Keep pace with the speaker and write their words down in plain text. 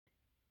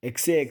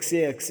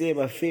Exe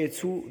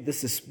bafethu,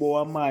 this is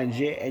Spoa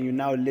Manje, and you're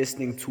now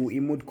listening to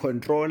Mood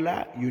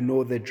Controller. You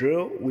know the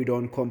drill, we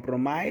don't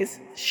compromise.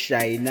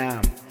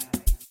 Shainam.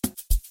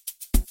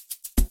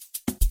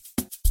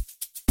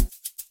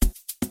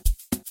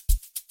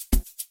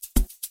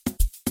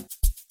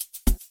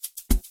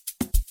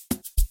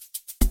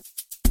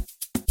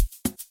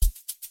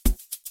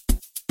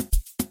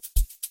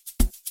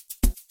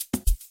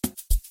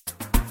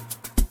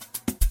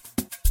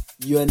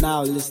 You are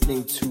now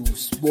listening to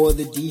Spore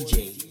the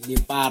DJ,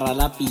 Lipara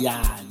la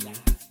Piana,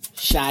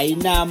 Shy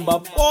Number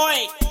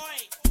Boy.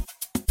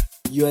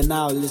 You are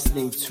now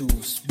listening to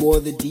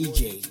Spore the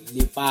DJ,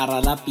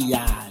 Lipara la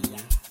Piana,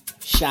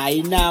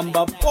 Shy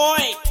Number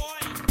Boy.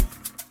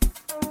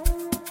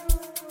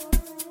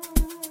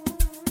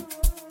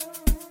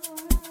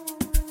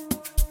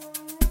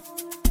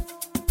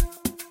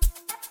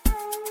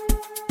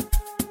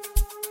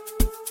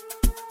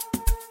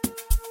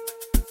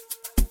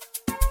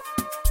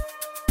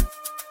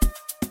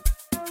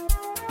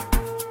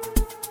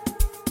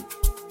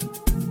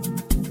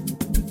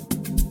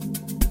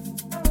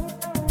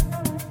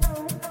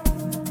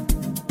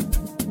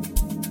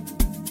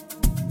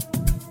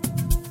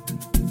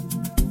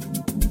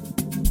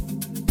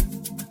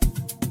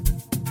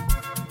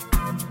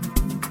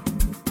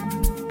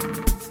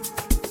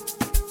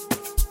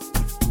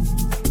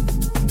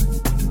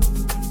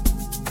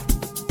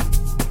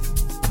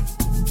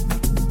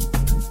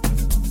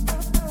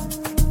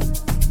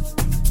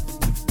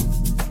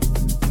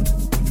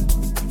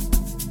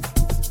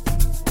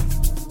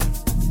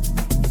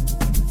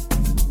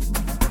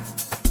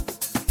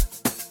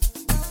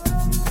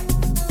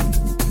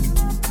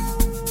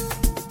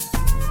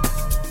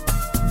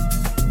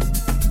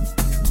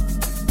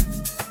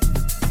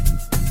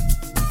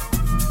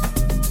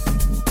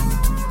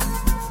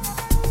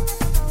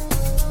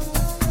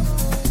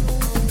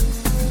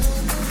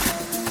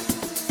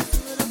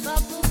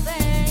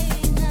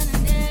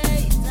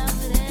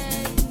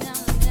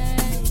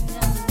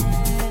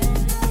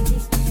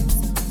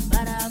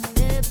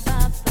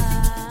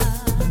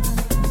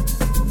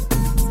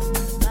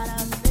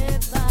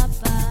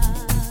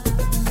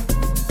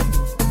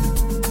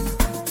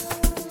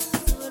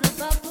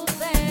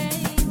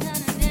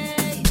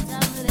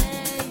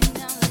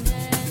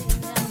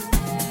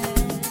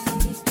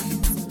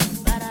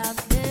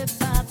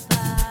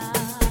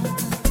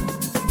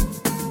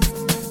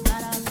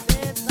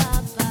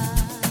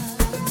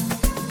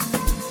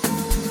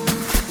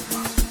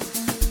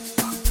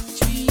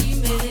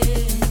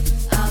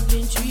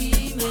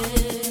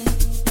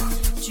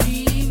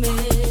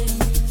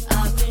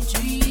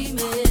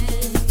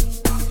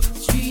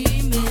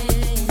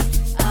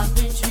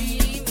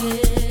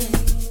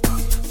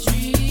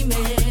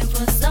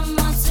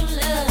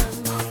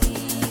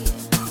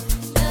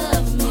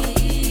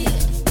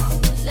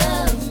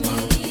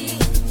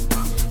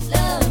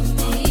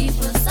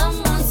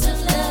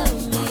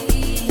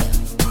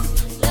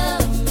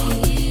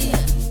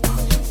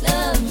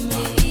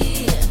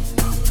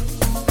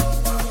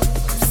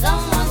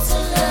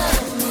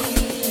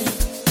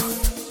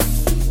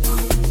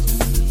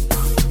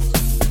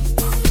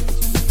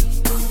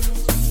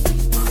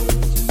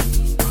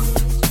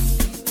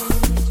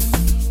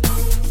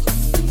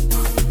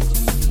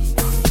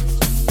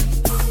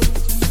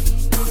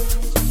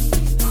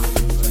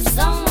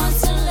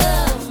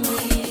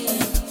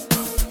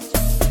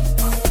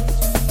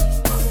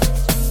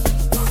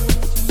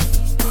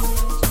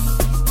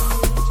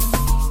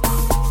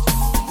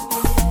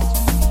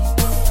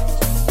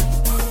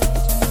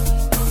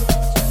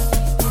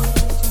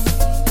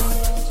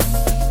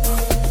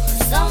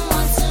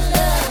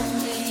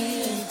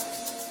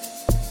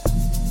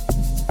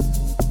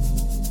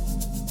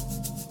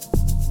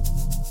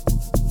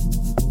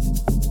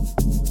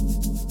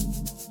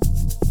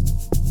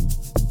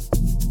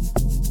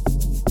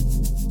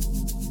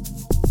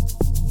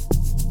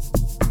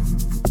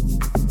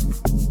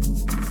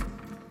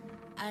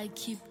 I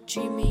keep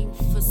dreaming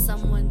for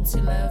someone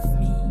to love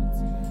me.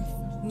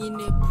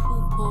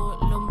 Nginephupho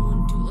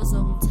lomuntu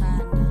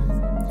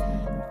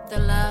ozongithanda. The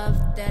love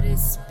that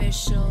is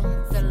special,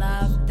 the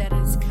love that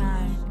is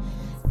kind,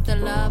 the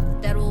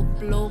love that will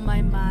blow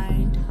my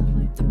mind,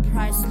 the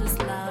priceless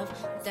love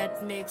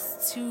that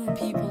makes two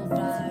people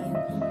blind,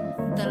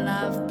 the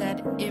love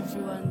that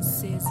everyone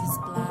says is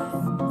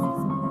blind.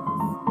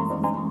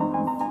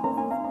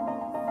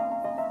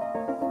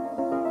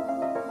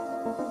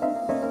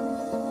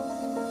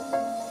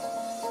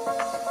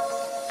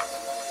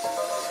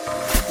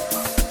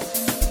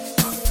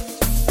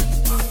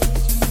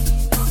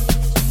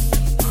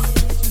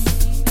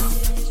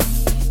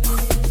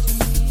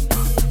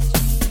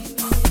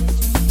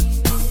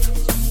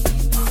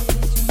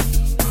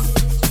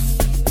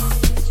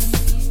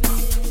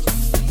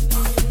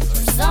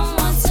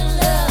 Someone to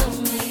love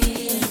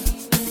me.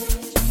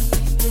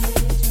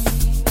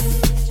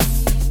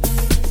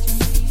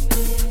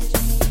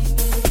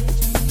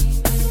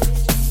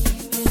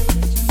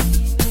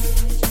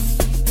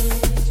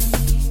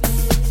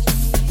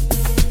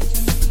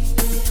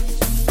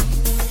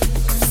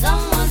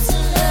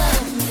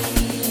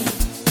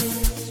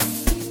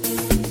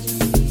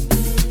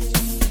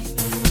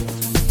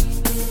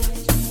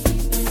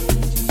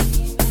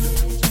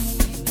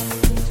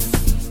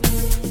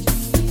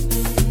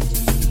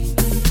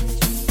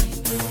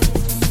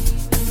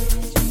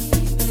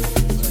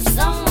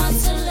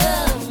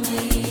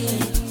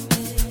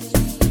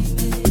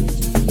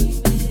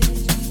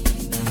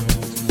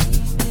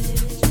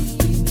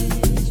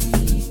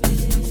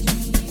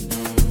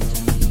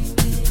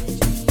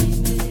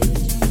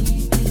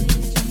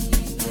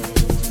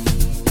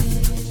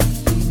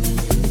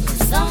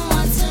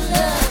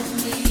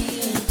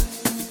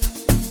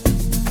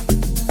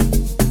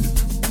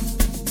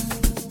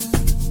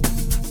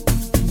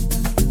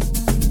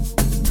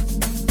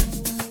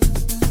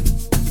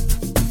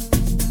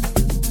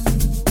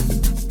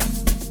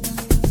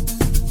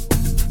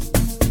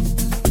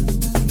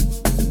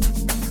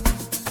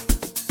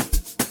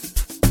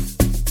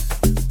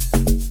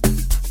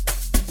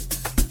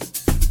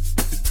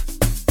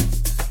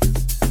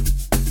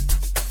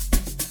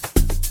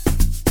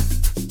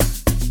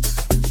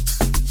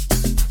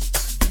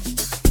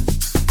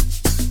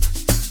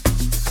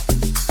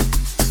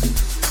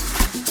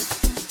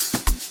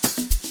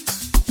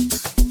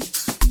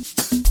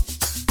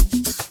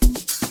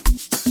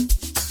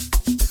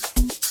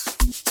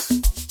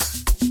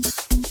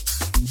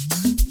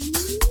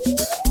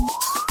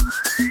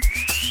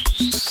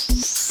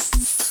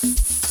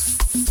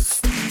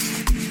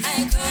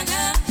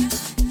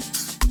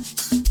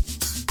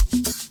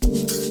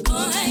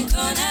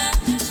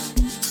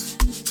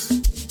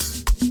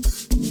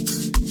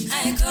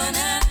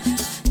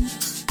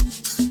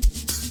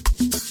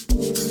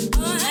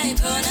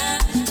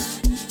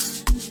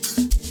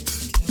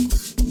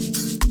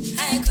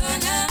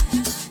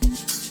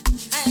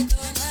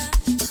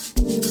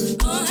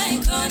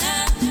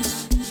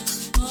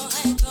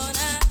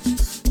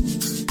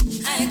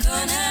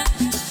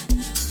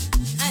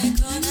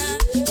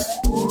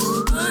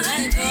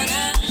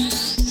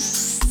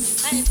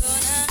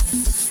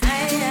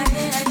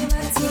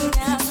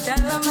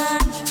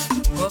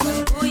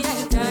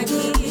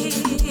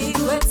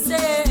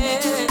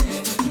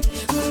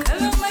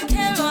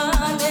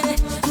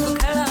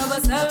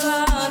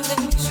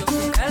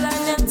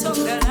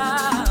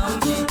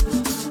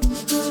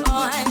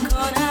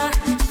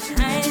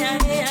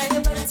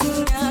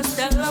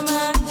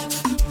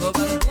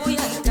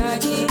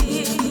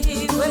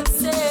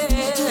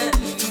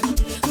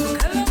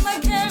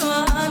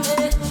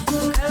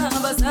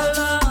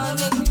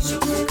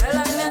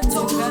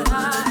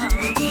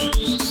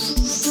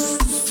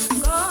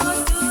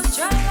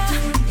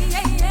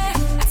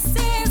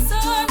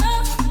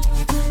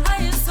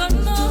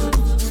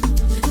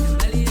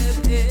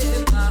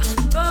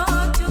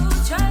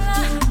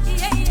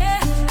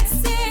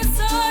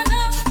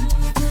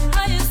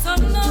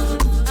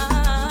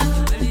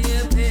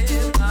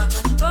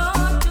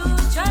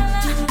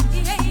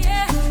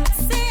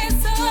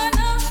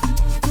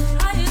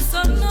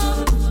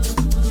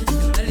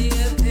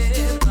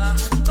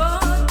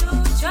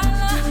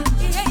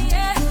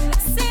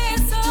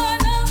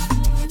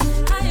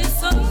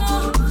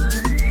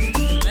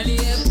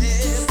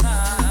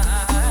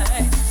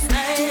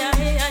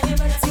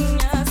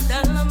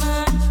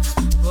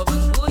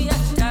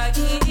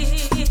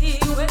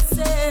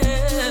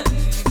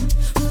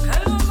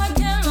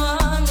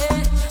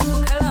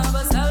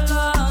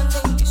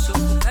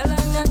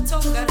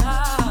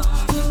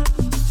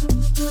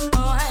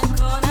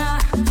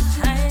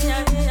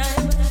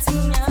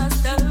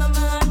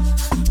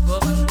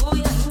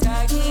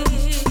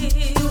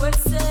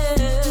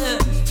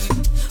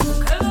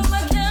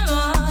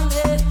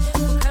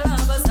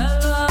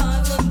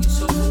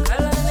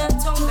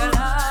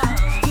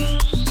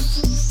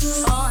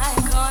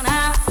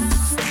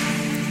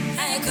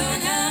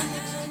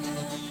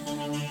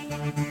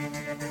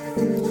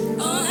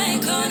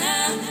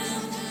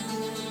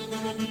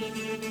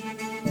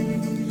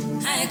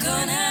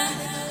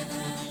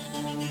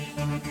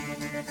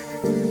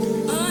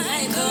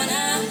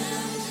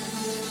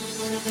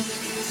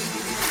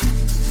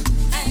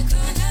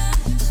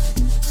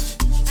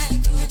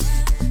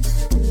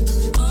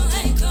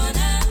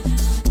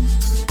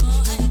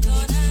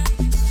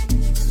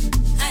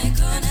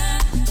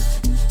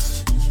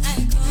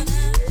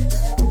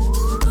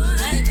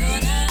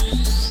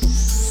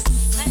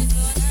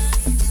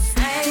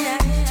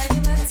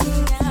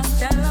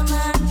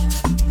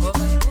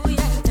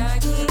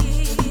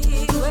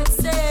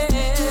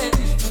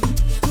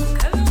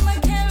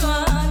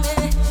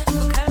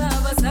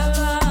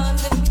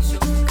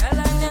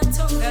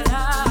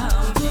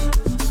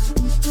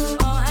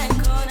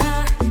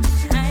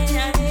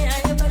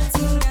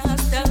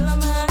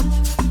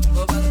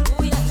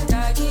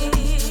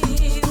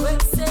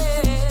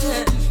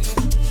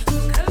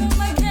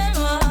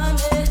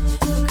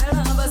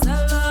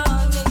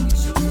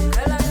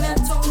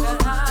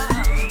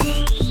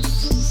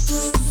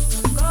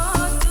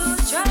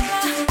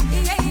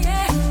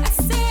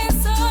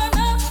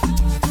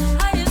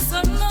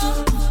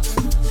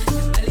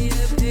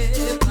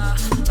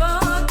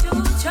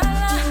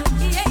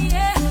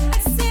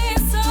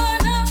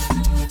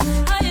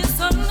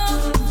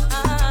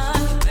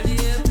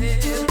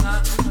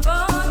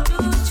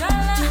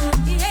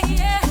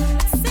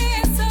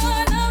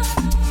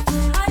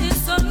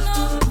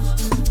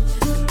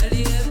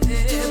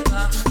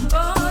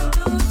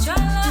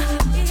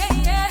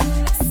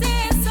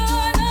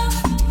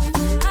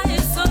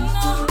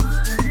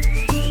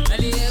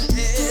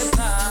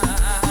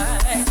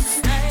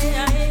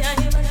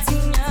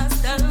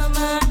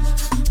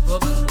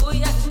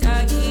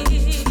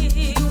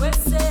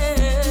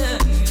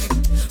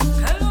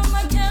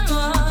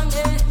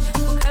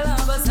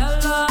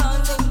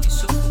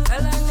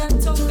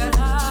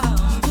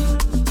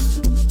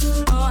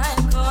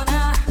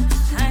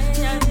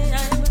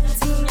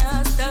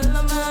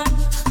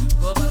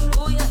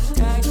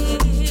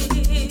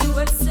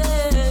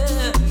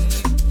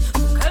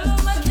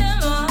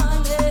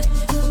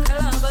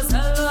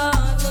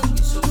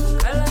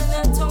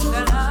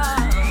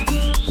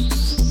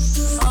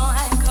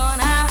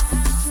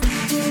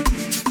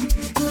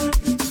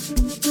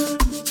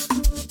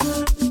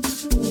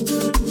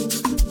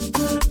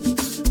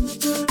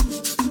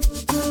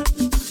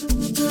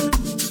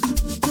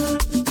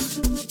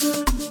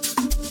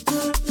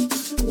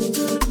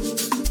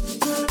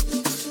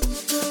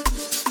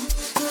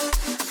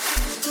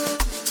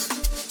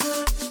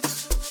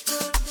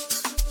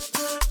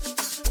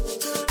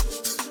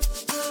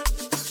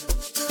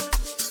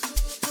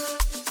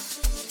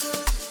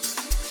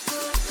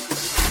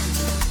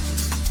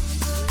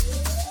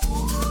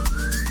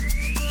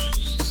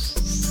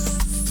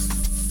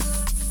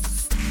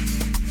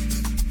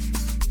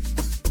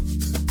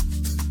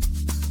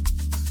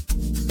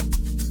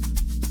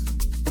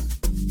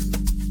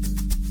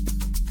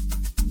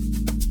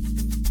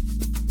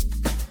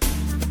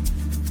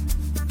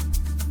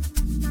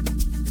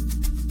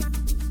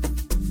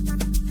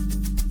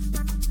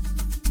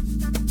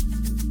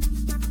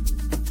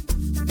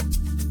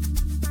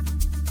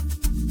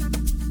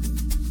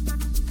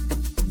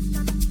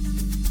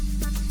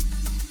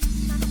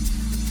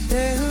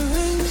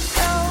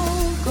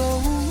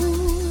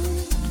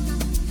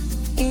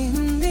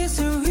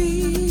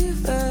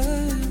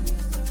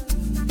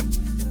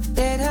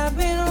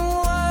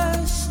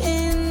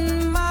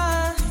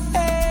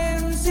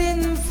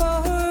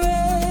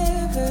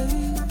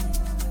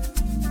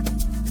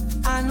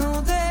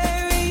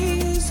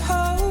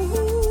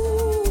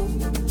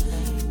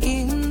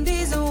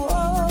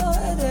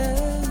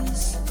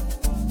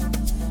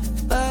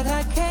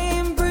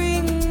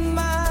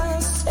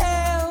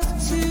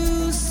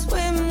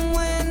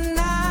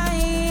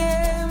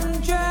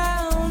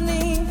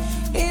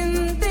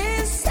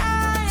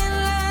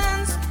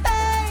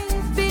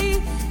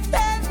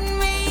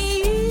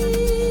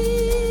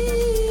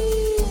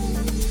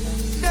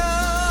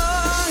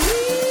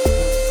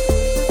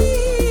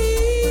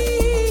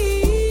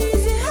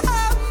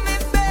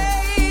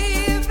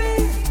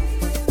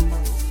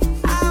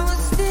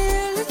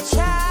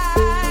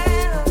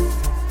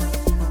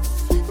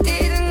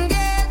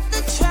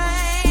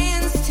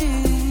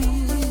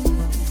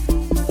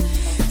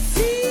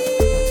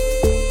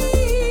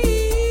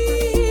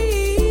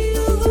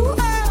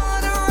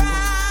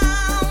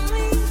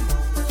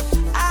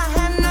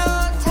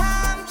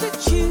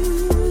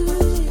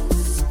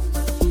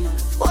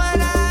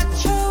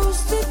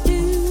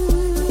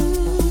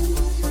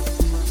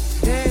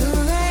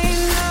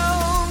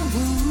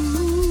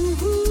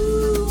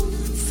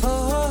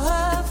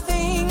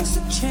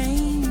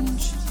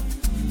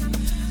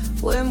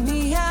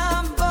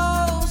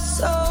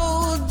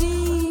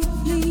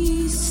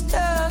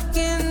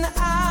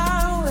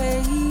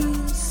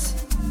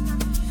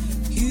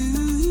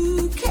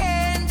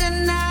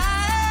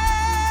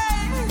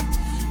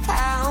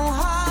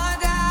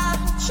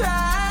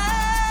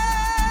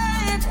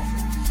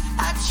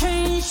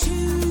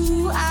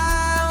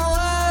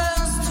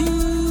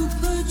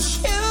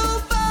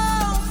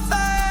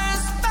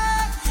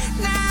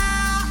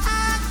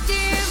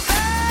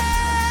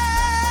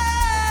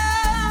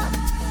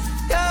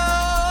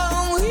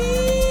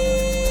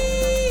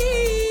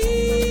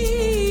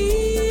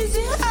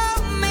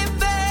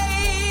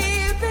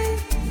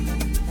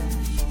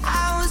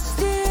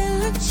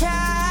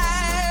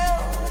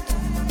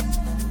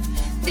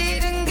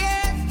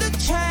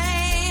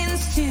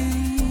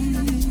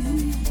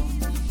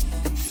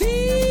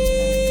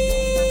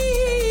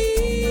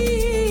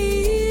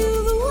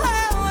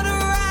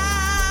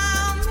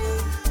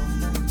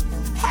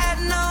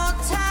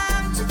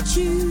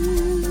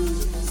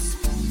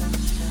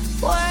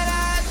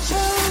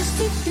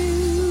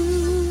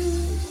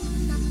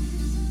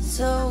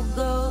 So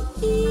go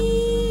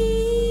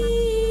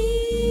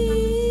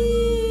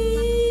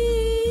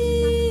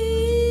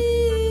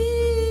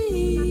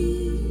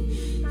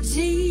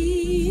easy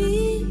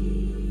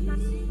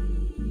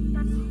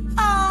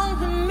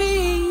on me.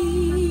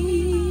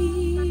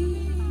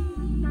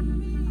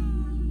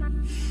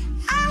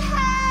 I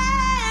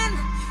had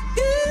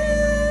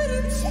good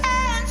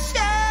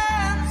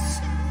intentions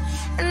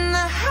and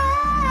the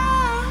highest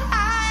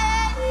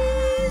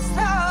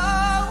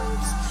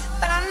hopes,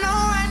 but I know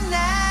right now,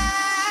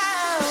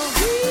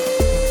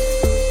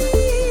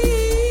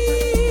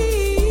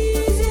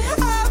 easy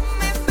hold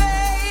me,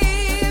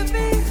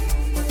 baby.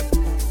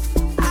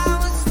 I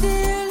was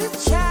still a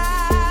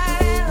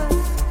child,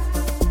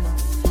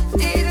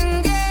 didn't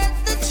get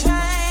the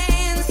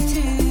chance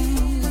to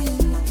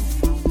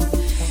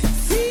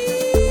feel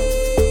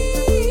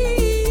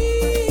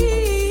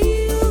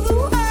the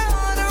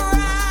world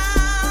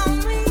around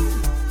me.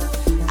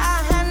 I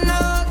had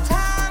no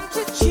time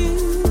to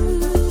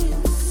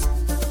choose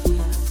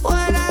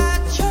what I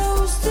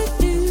chose to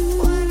do.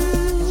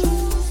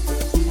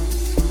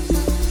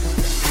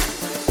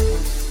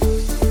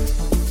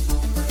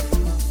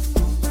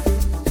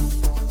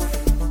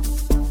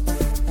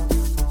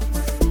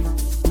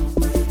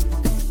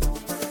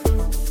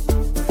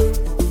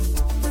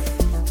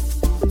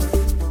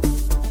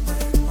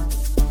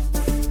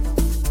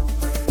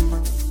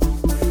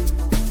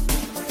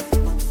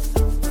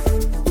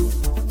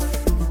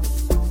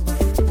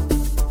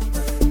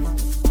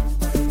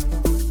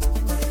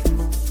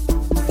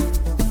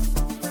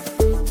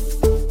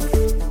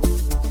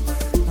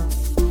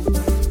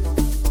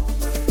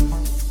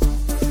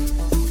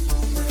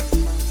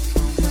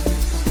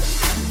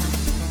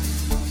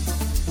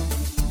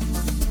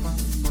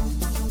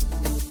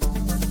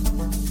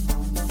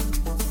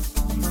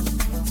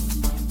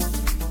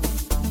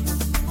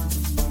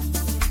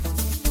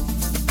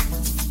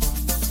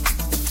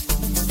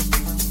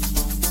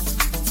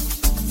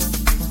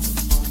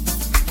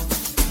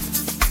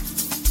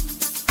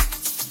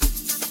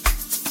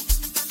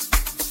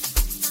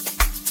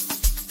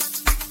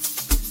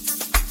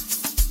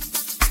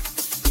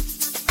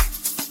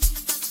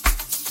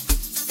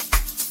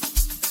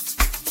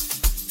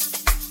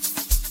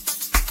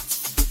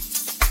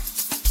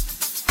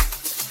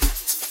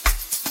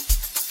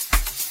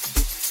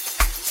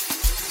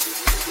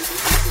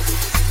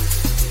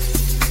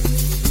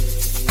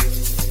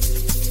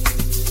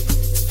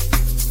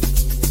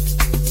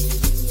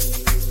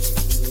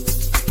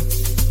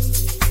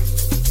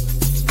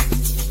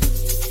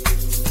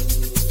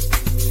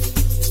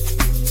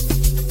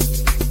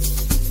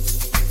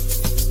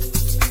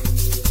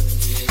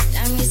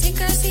 La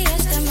música sí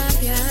está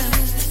mapeada,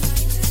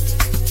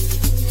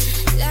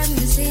 la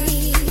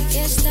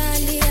música está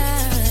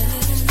liada.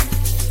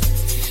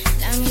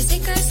 La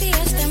música sí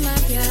está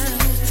mapeada,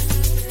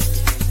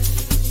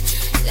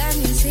 la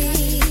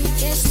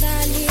música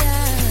está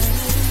liada.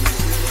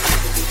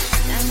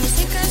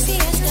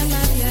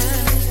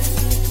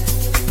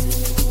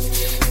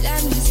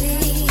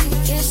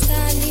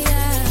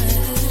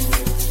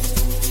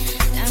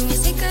 La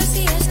música sí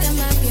está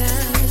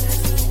mapeada,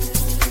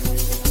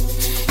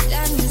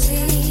 la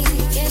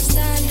música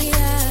está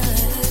liada.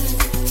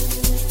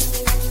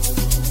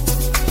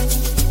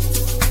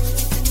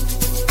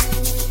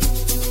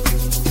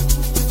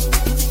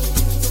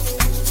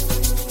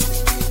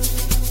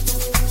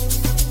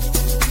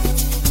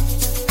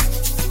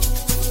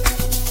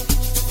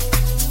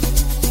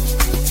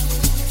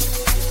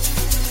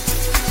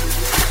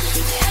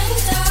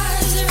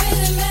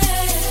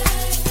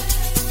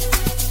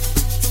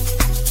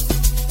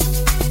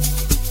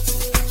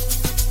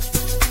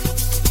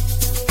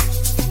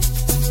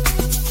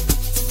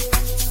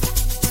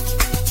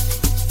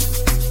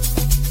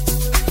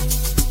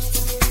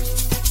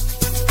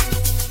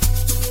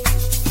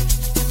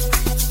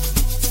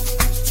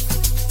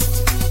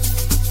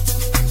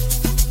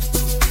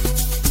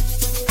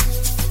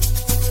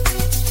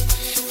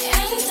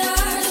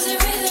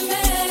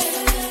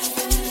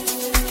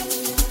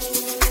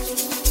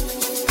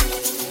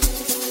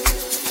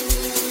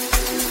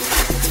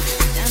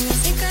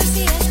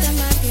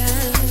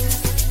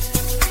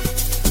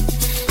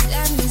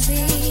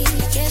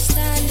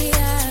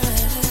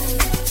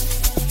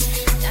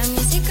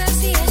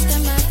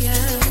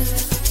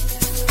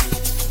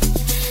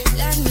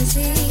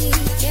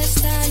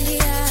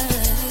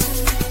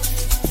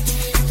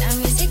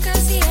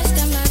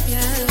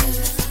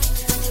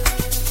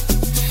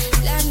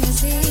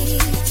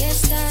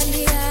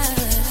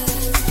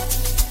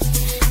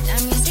 La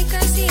música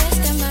sí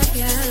está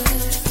mapeada.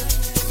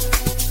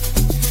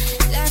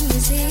 La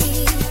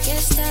música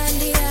está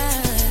liada.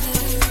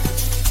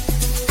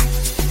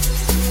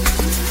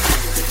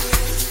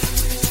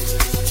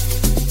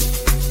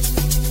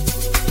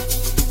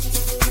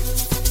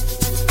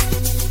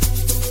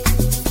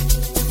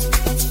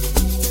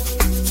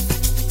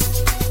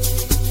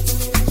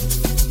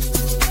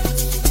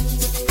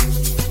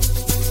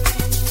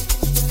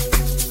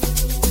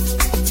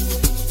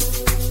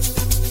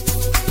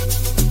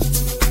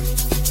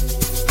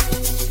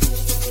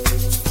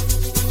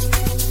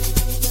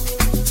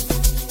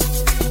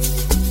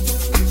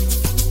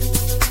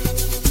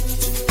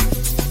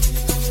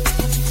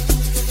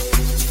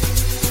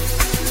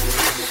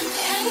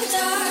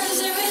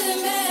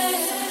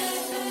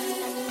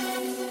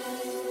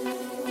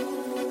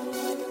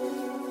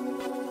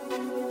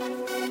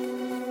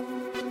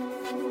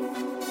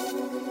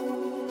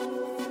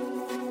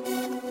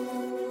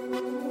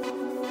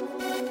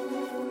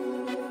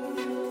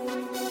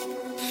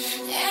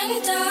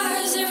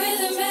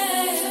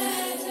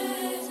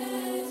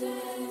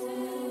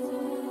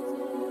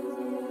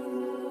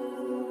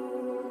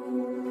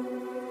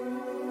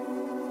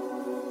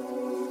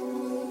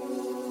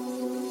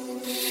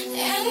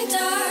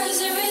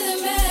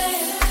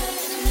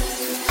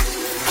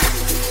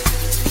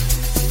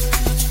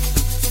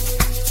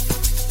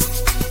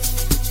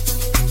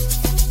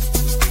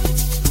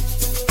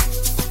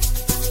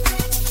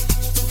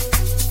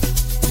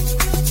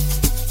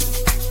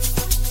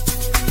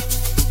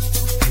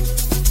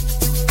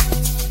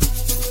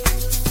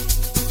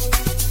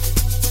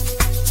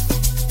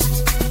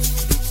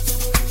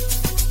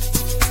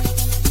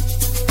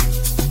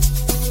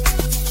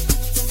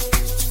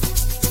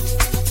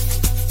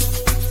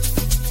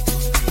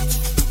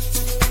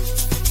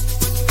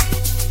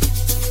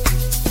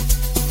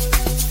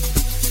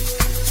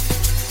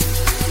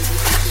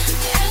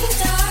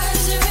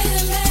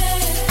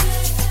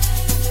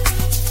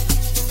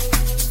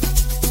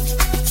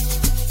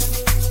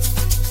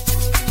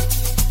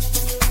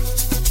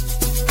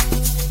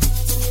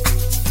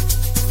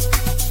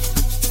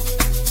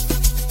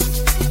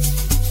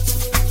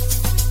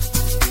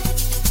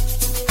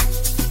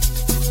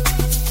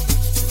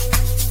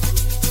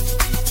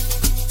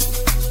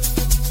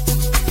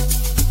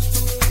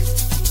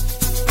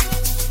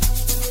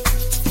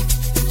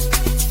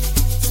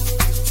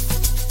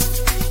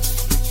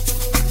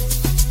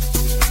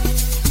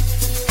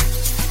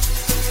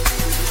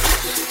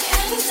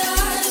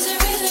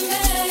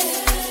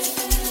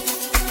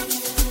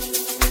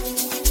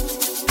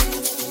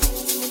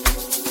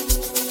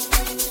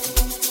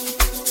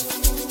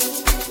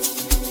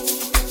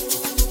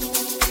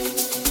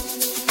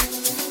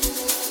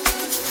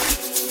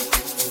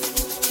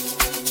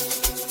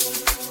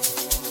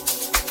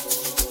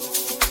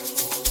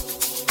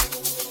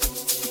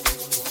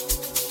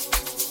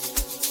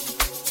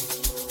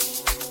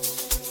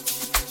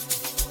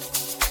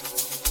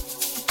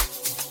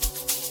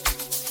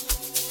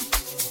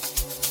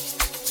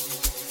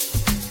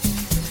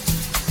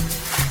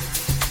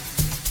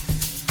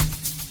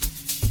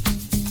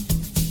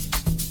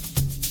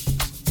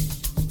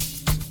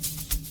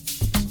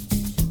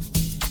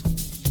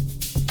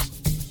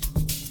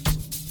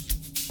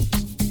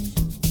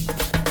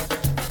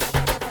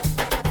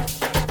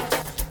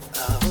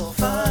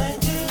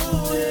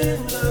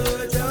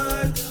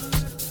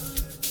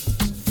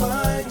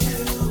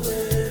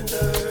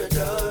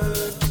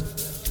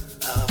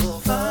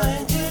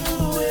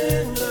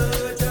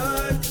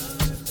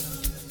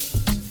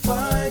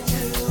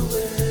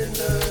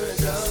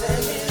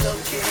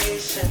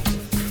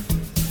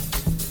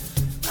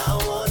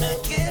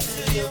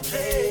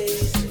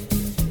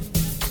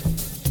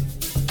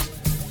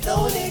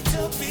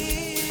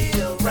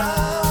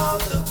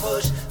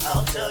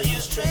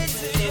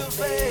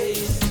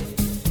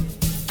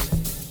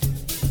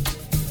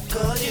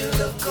 you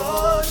look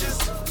gorgeous.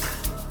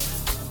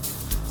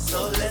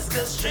 So let's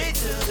go straight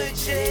to the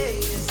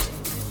chase.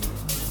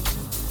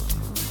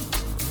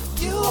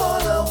 You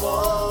all I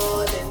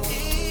want and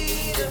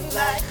need in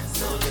life.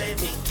 So let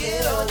me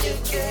get on your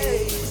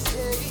case.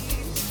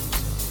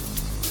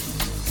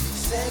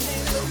 Send me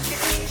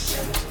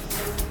location.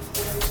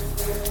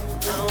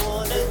 I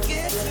wanna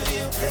get to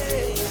your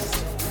place.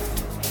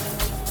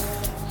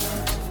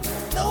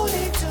 No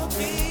need to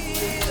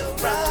beat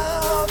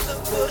around the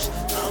bush.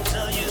 I'll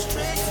tell you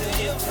straight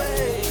to your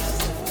face.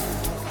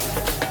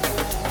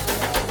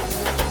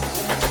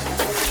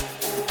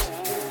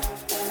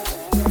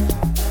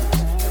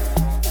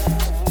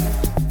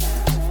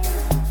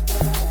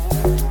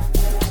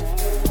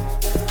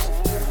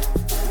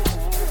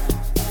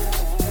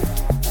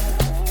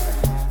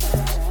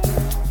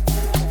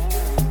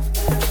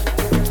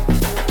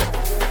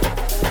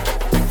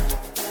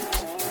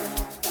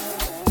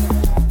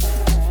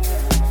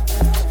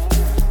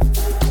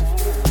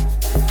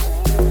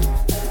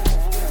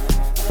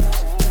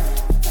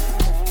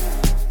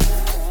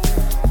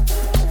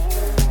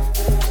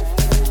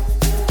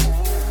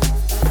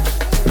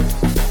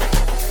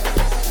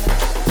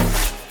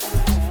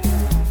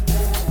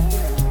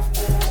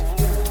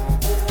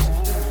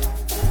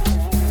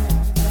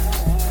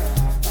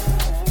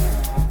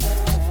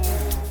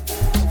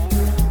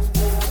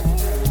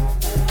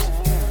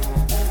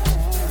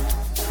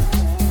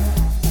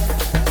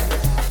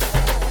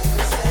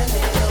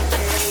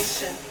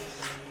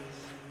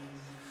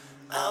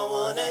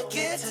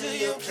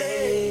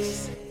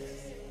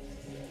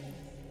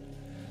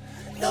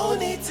 No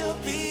need to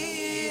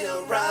beat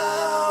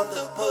around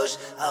the bush.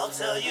 I'll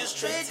tell you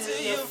straight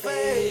to your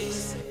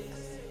face.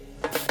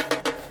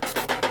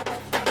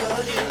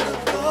 Girl, you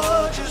look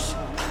gorgeous.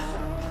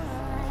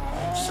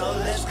 So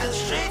let's go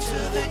straight to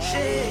the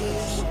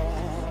chase.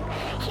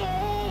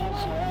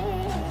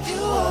 You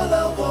all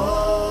I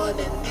want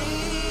and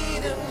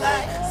need in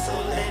life. So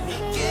let me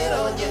get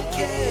on your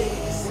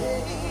case.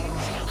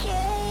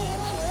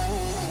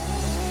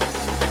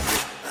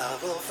 I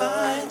will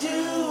find you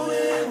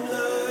in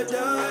the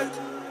dark.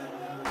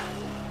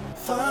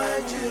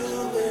 Find you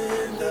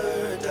in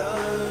the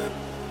dark.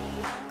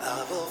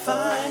 I will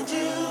find you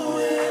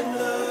in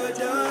the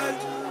dark.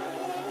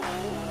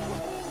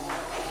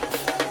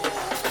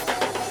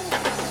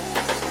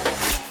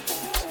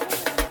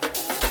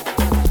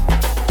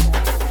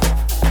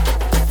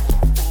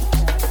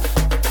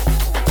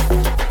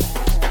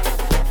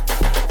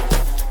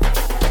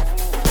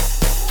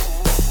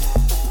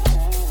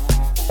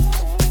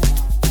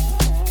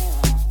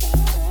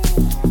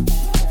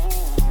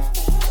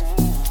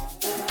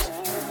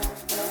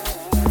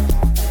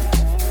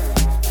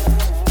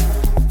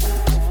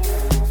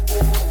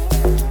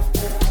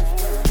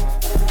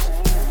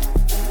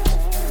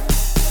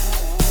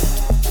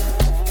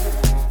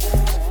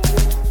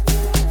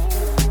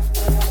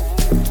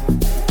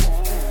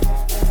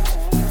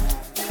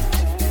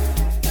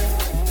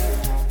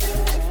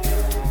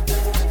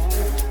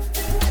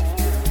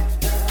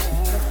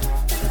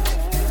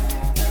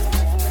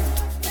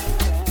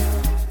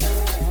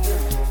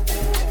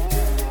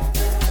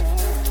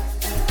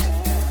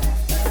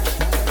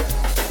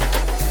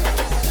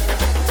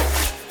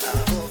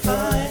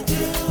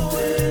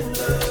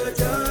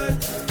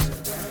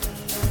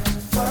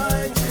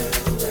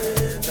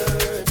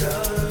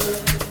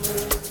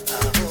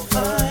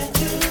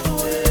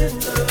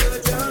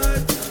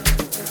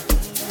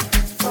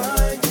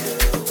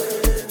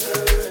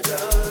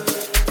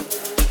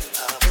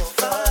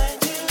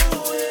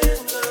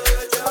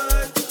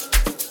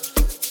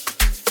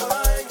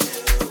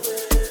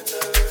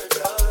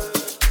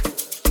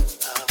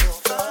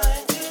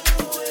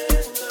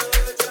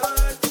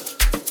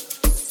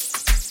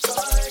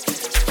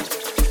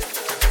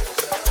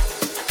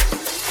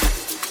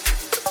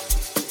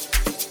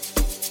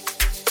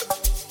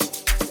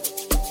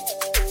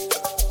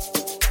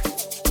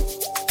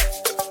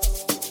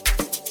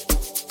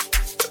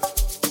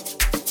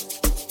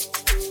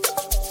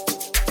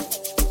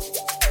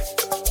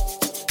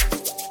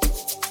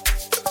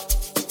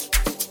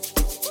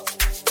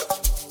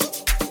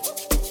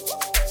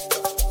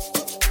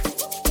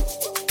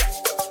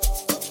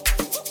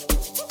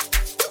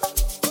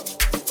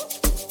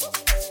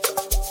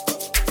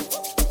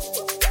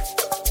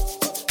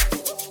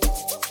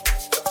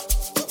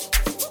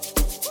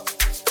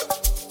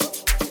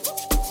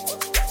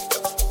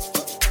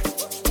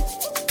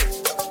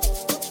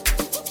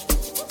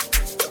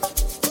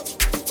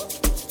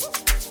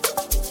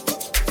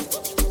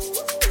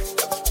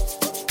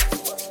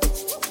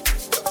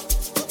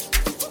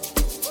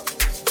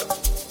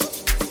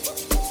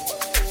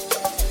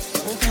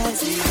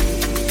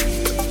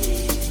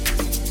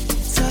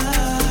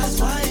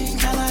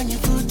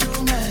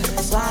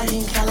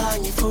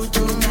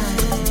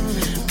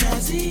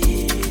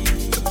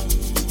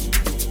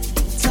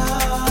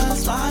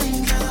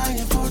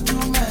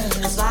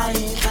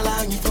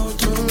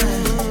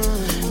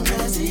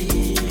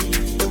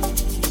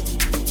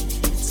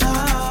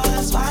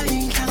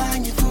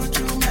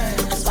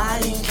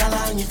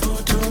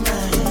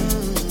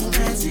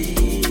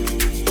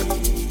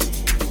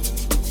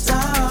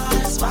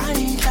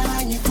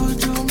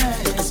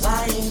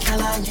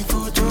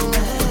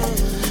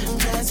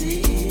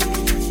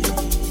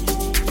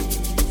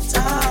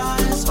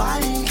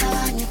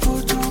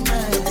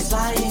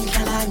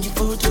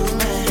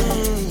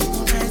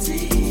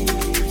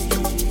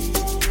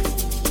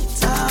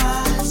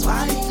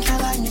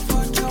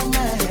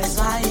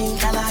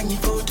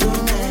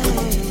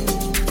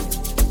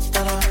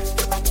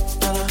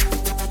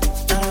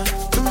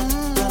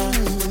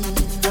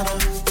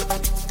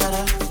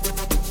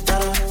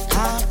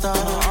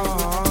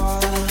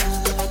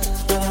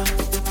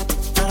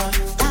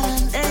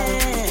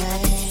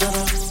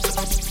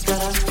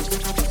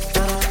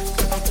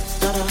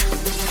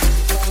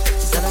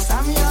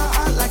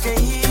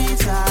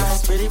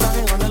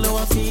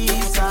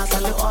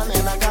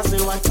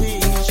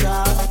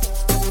 watisha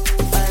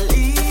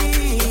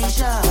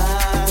Alicia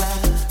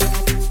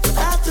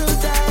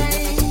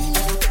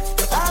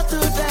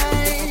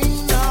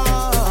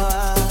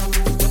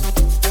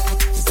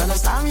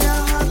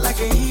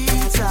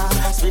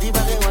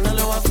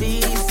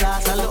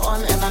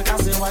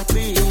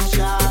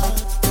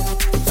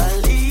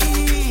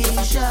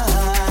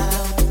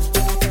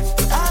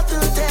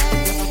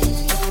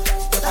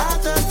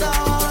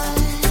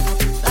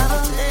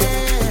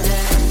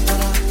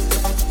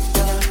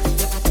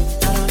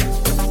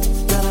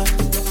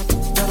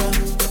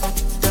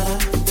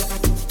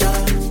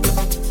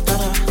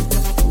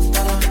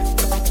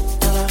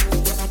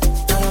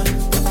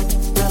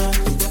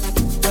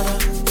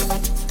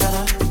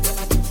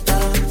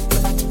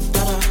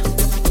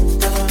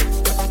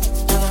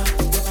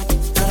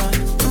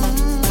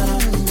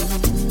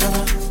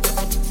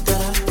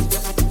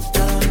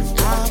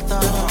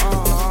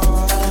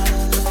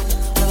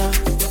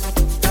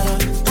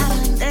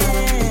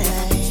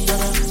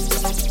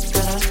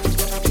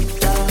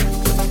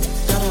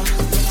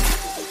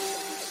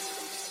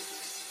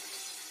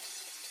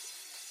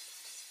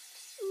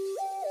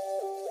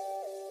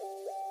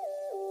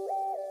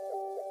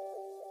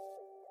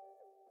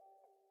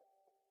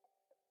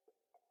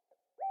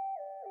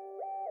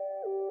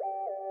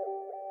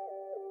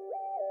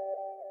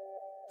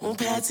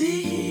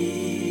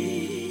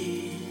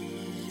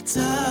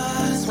Umphathitha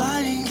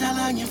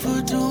Swayihlala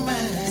ngifudume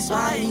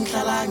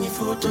Swayihlala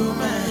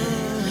ngifudume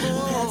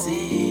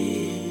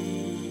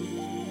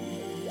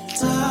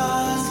Umphathitha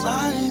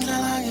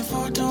Swayihlala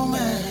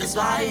ngifudume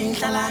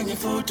Swayihlala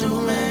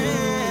ngifudume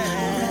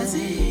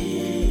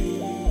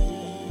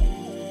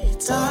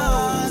Umphathitha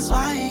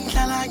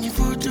Swayihlala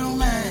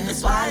ngifudume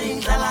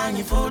Swayihlala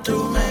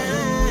ngifudume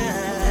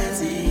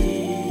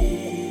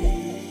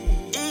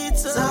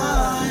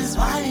That's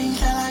why I'm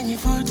telling you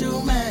for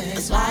to me.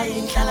 That's why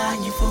I'm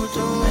telling you for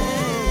to me.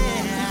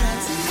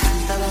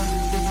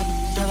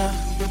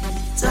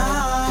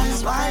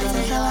 That's why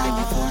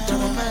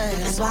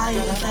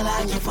I'm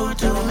telling you for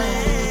to me.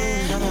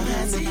 That's why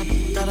I'm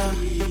telling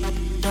you for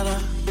to me.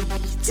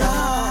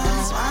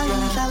 That's why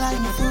I'm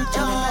telling you for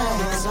to me.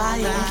 That's why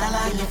I'm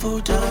telling you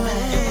for to me.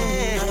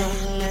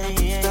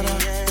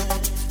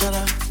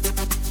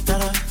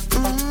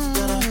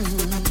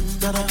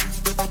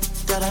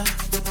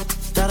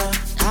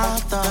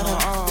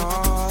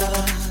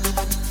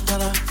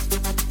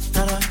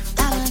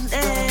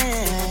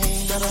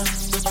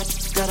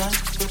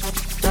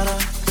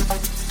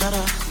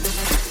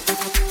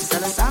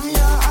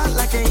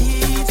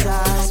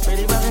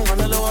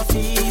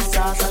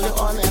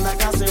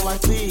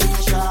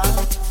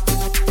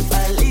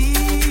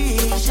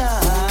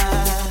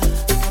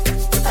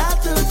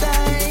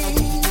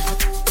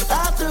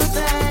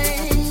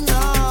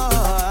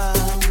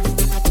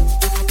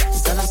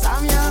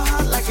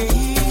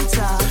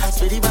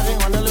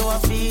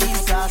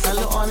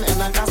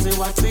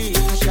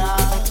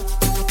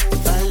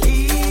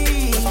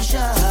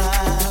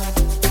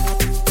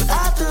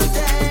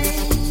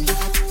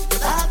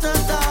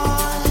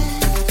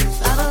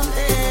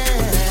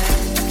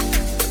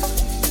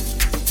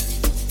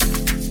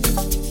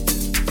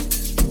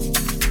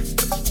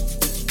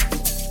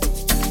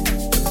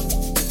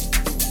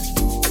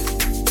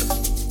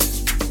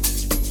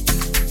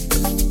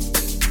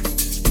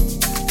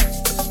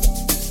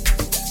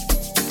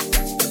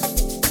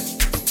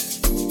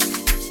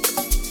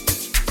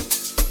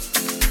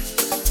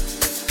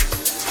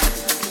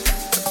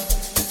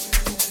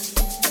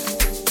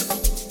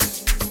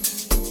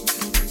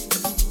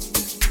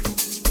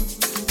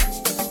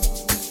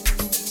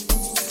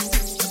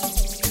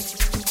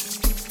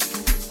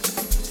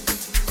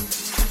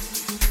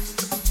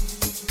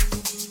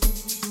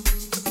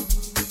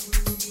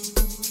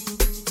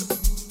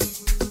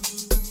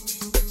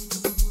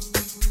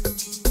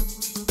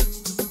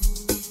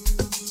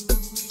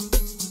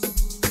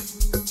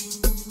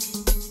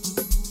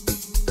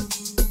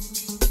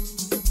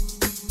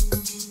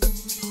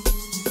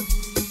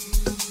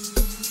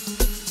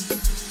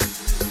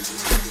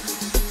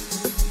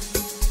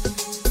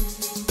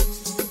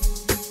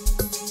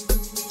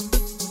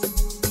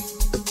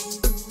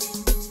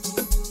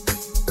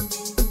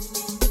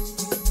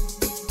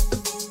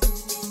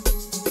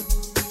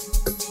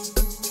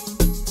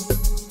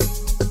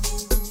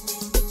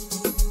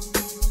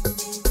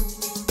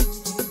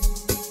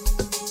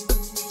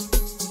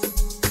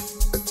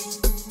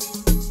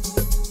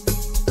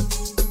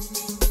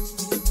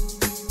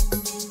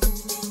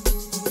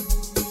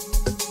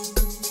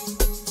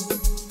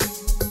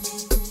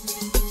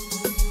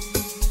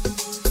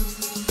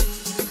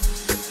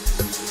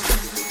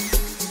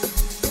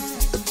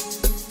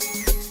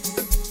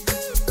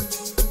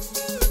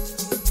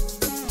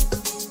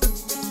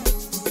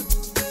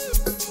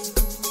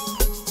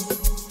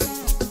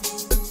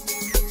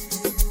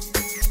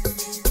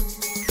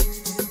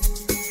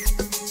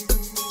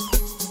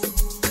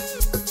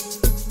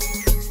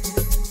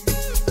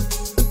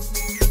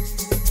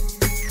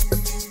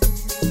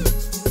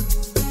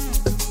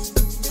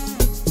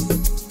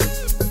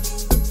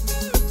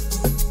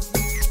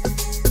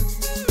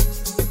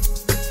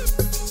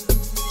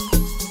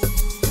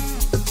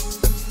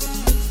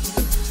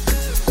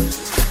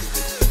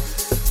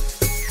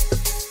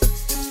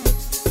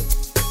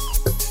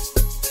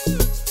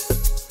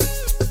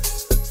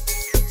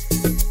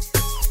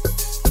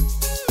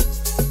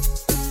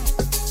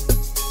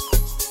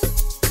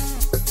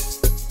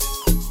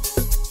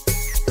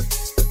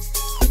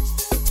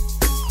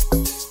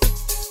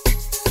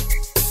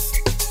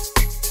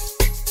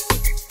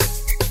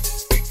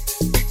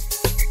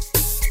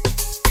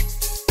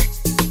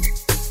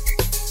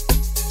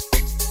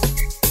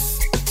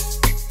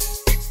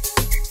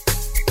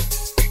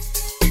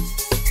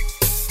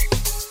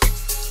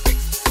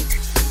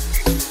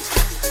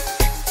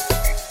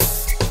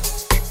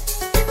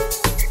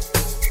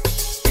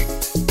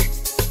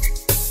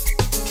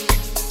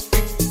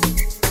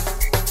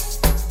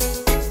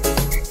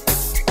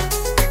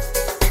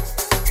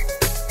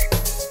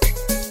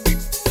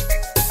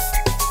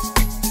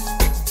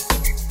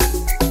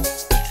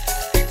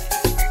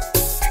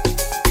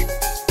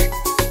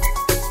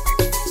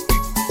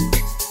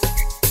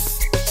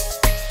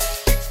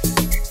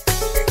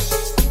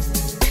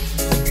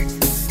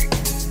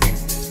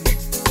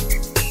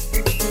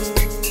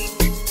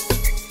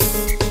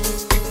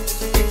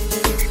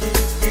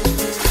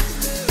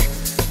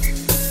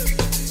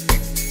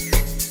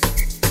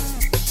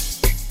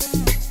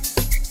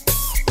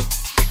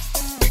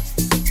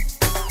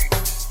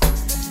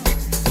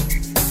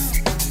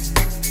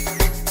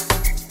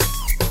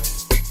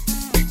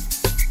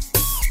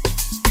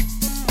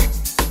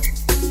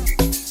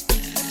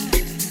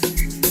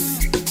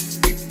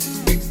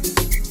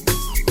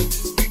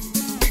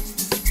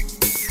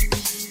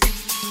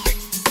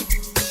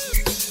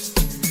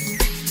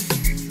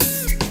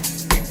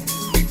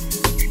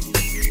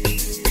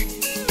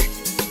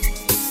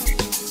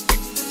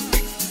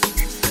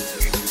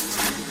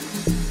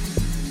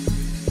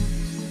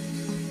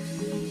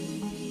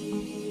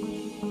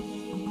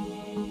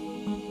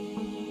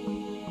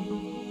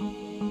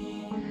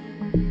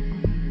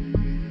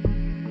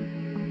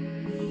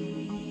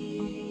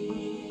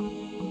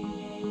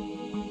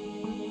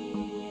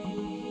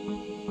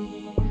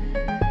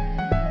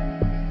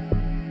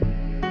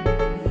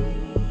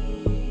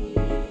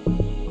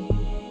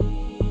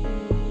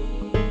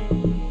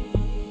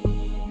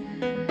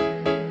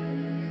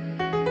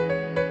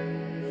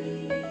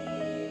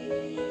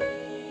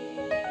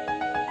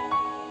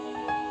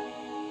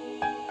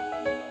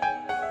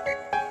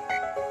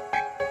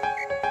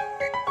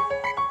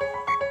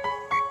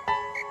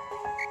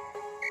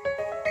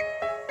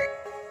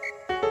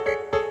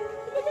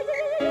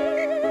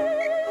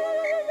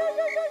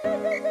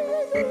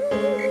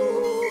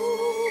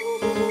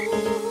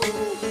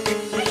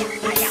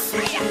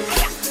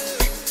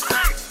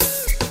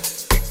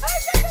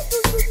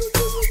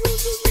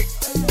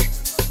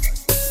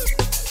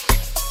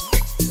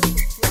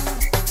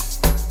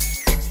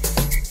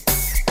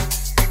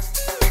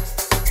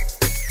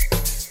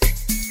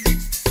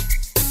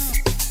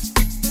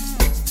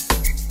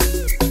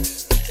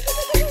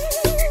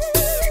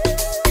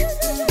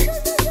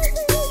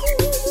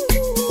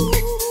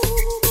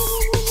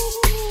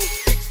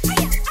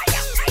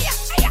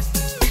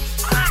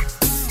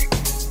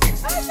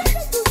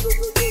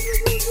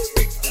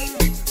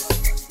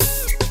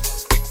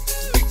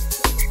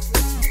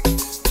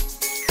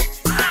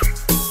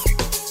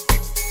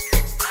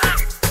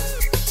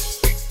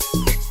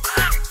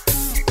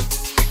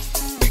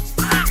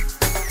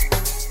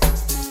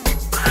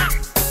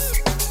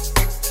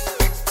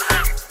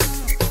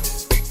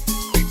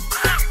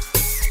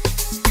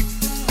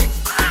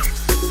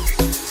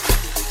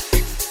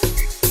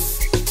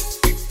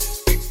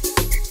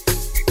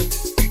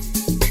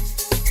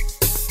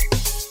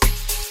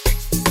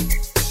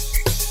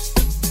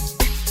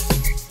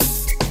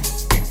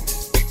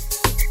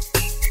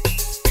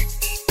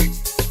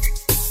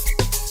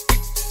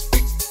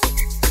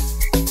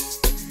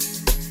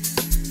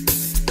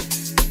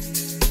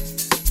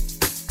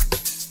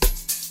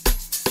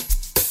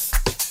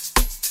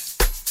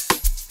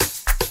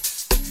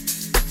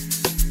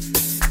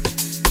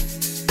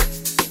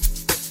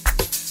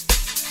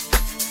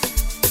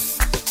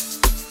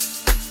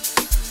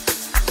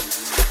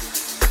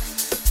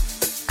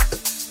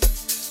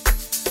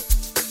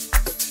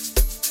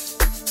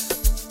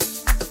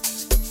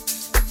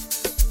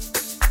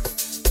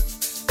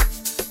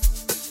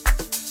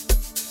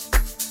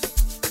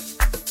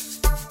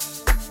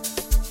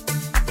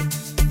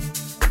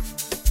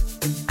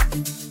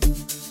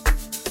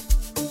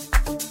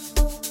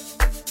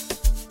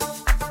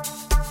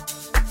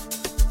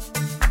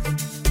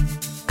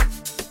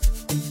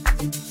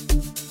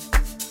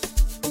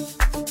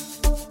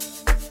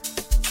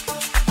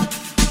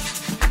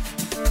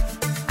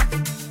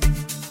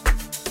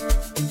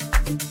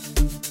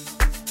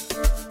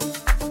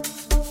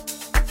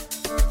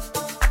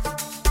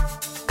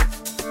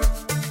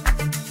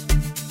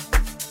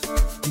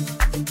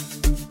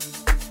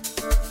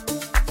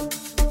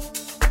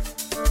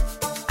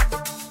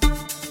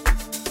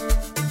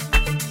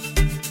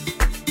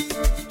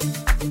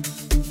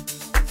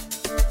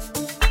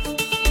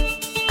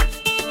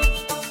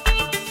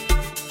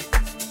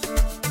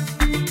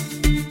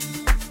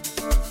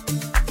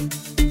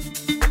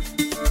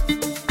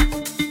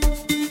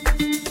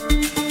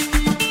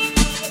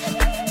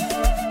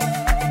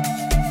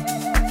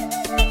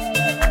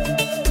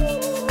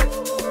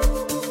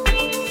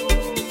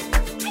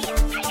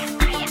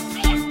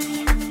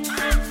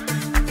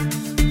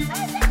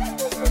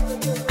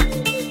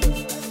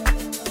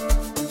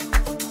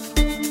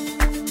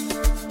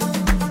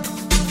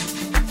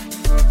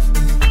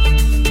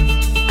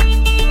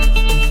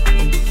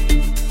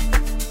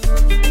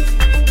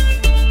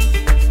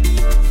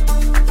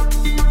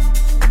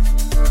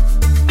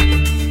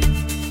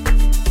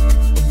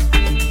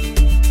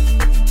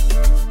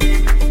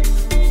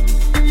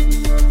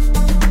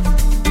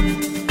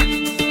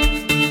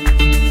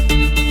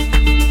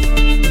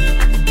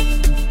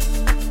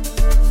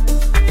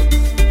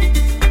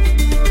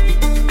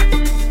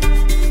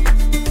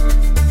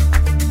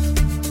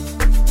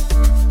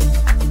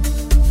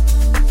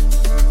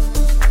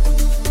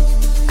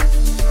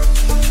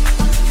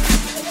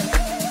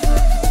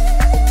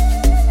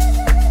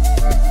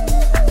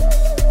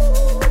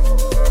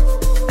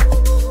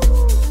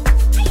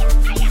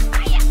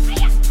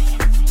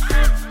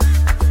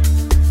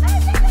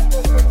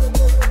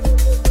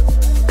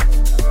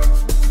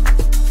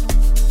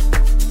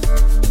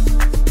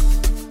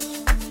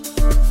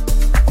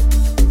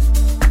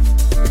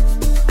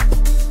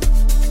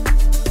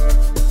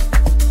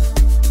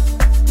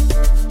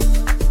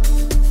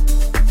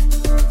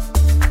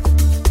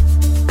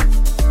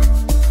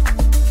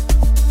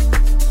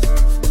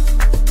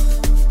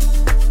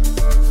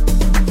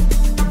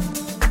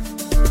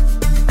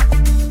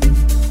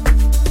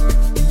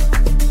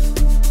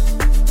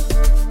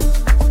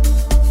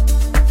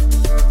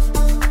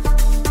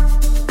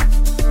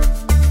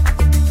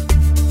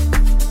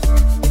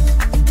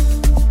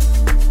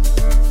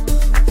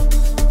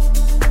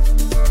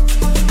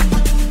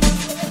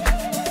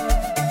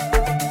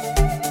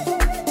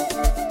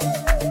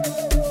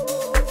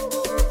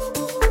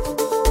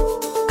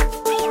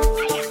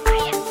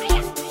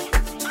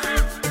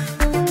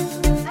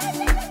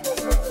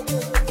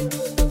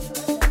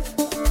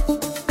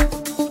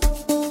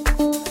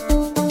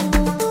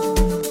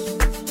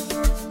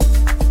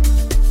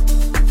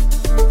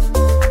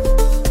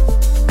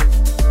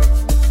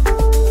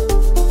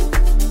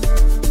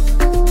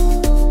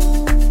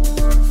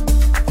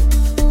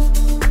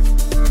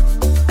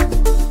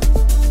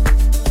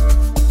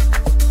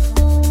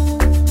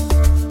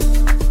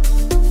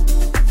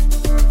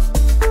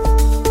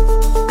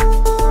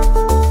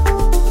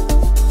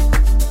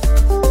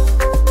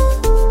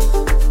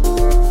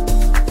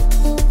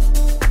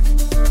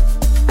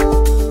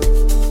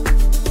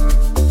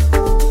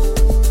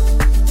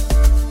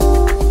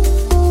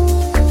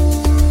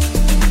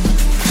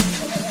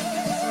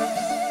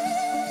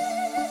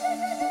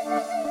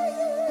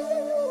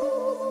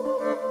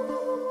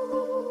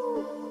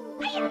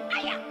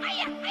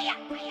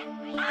 Aya,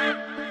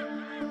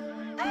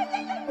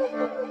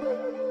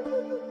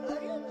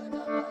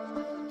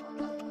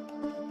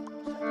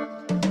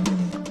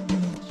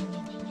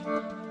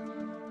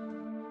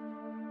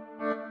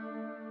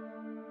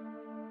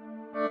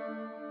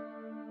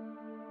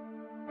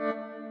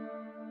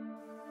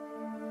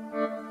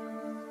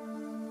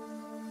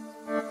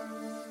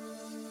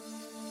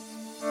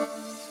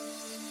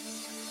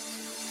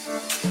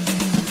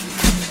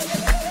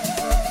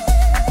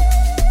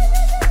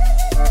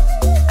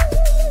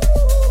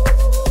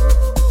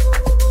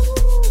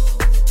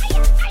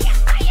 aya,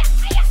 aya.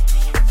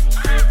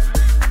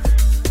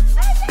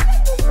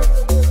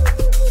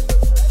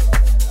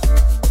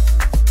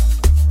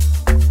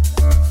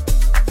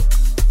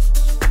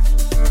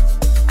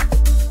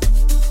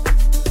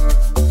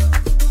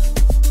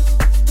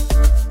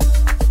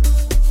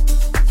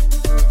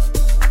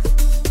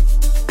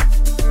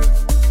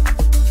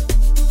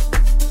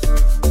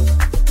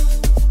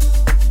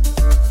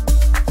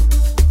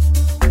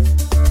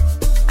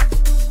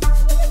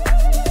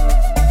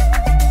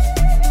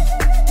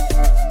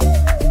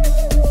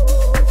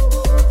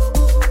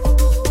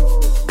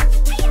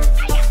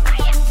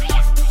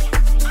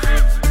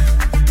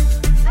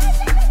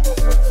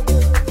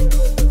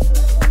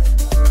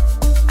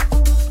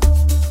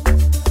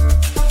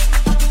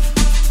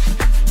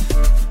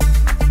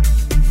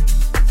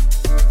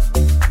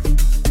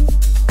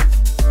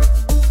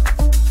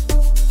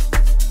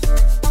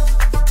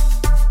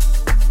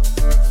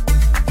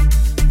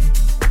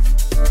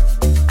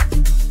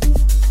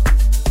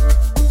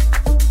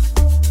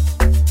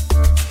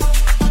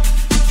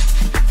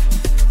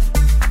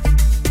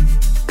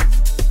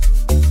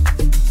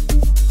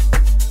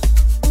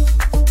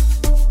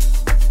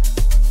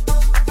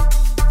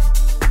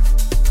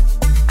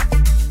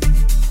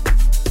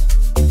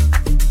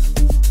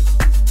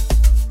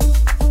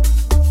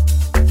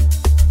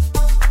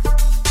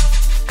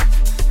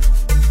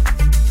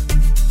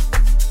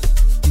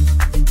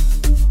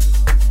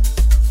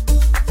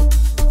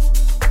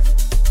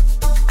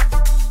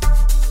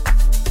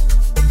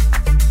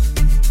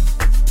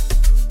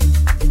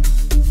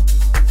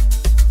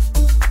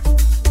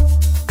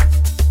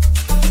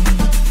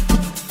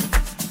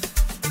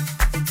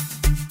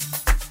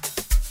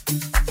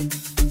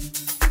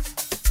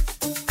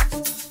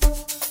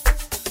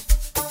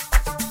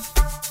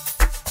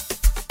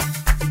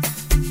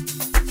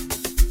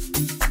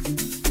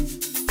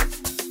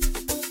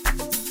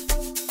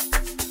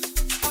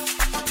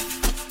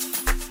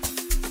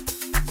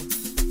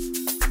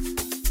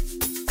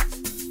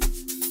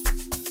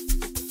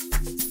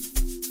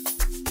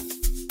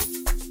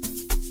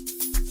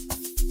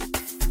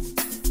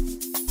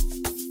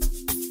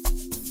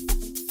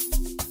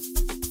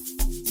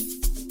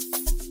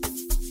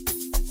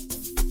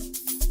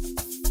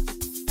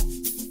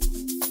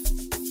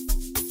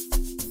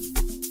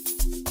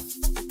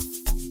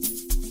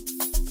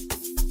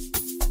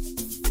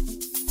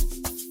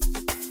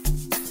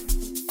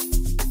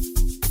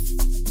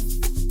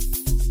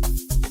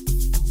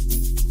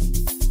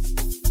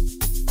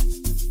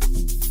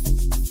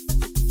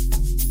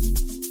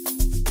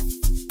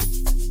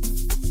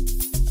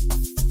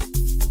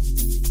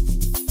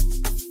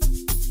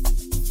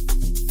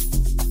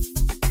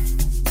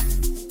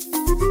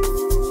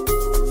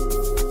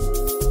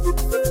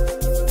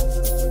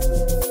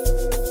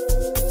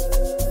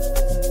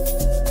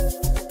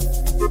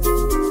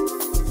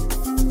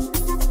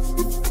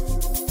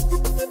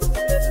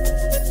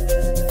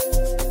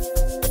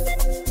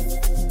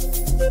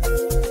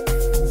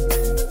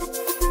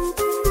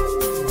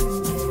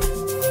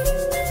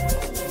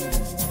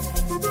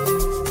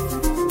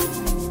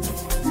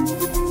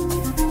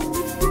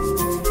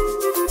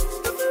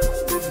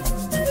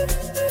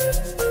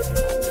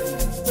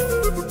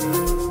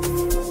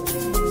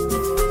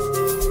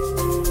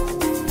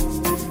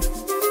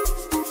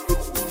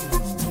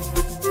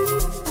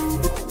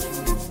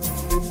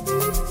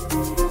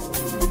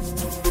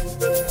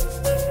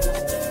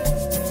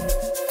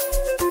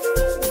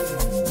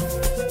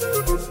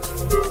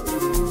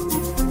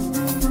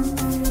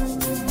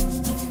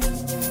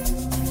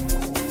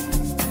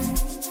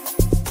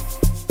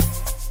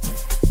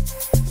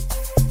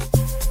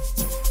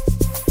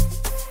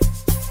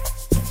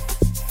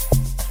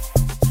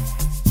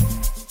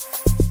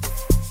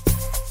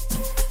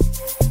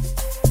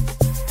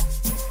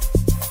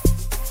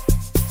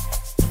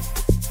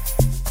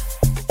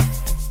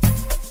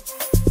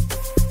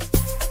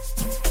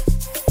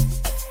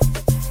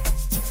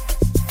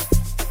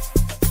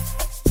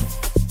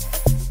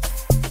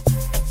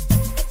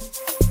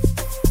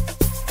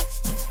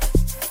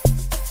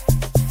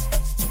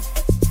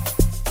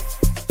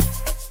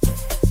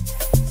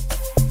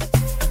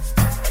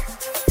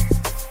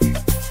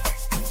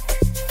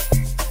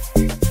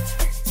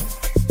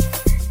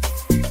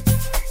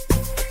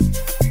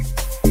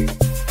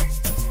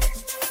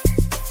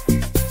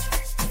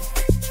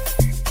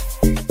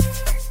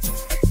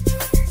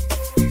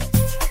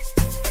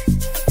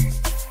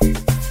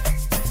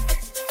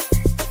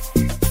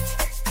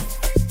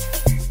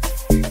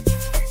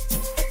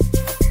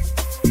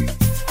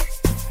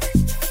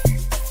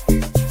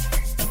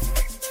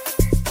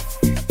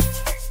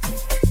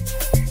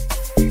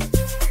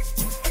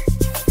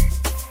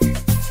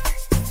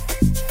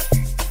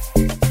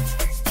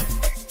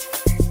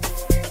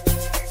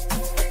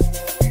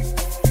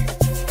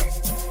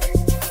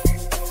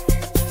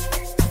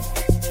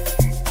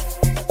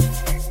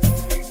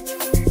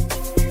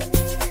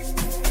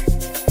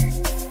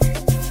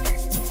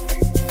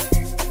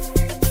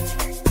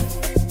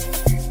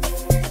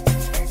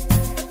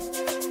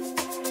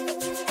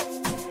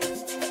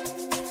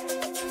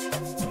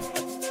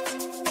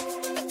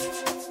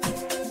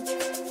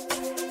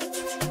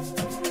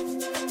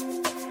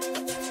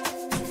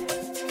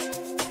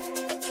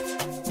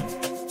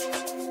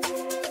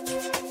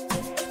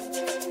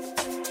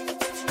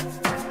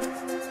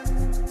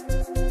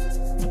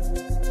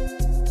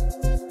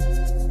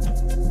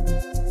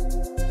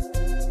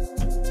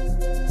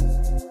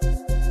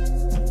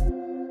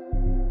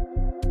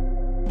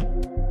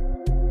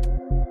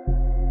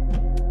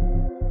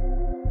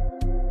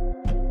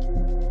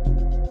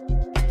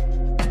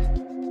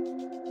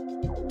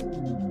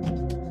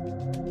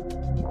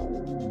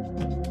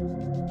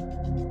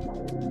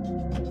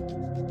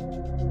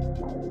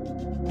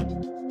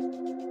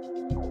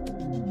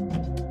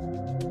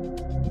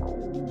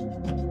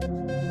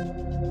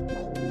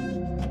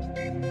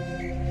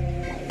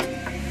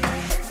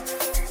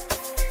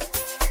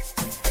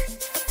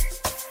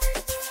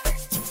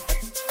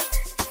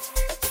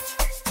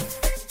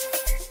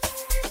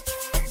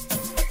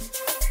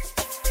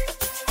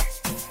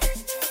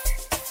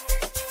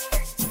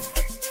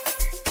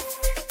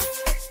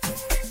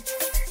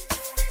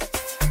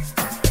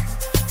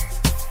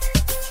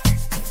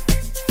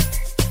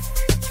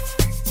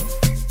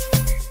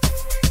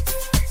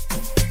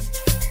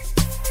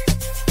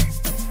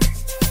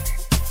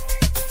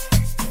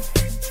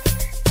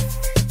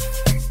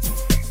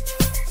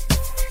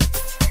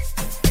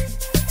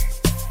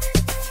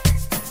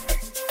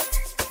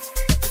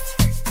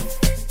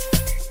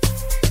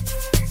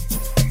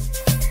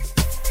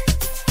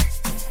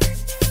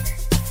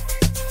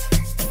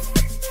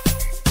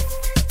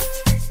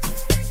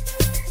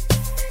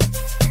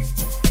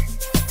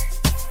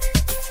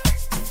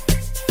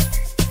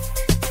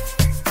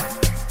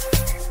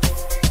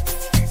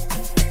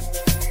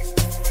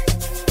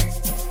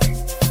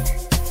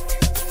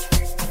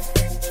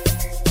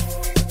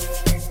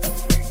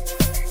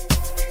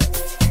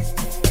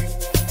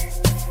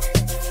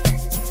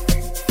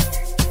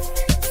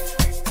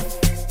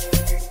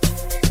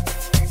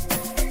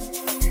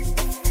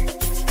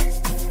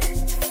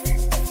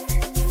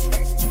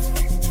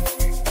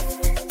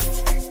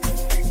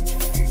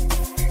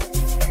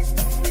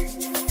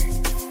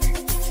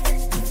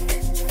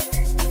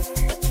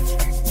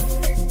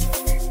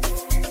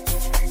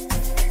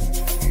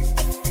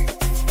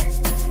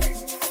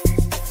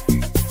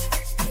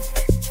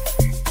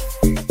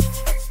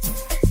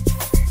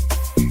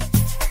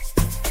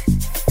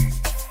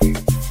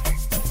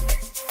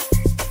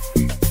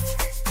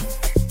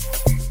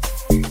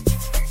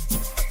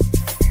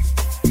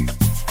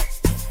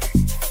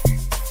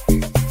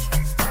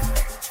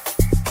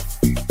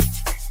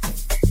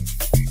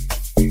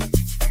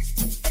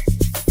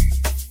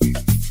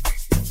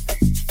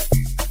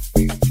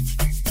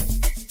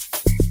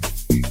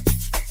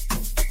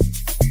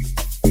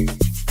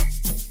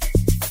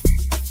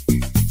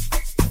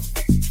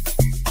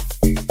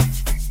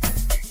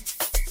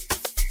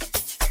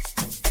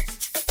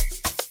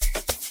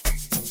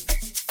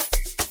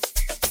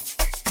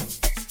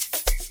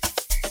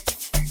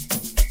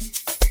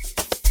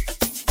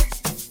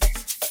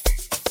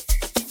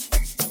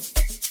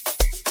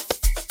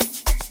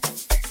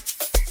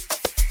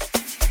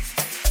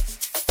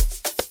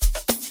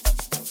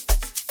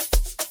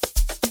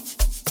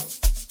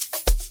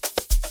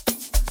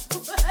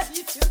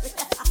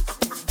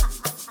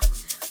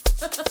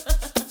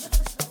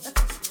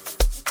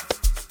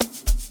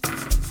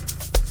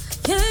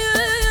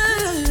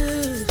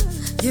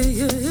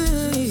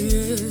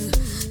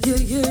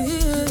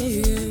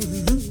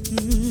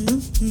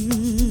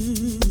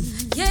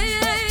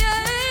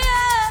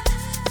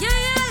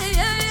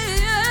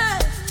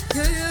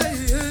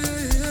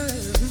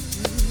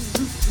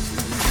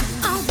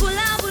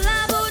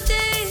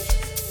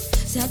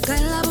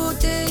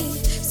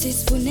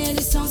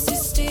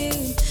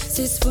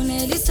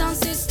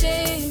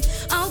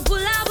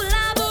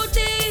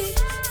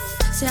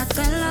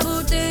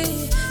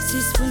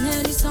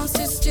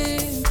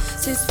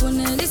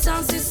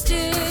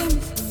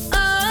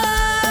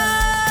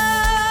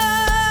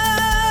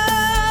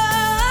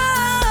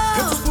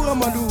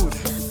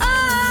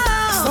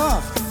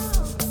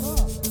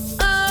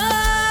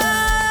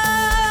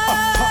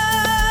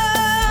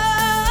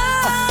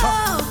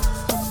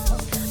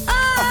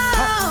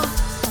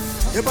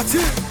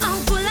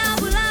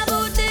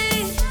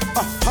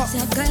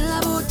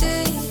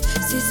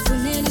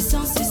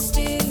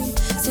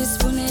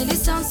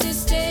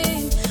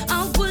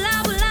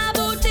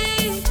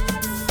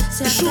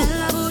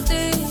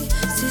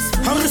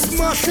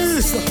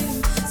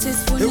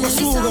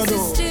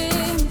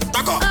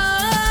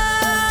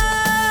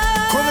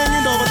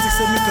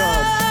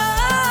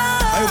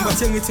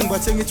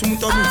 Ngithi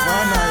umuntu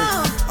amuvana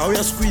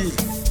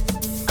awuyaskwila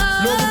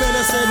lokhu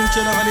bele sena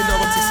ngitshela ngale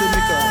ndaba ukuthi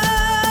kusemigana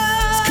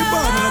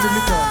sikhipana ngale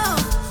migana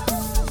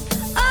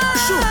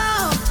isho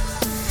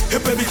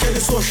baby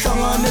kele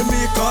sohlangana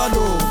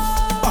emigalo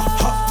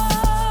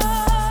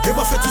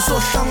bafethu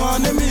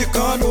sohlangana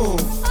emigalo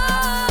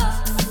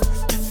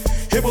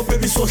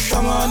baby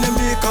sohlangana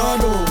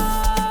emigalo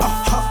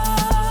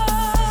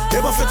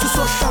bafethu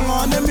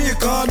sohlangana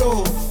emigalo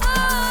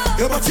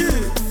bathi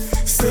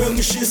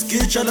sengishisa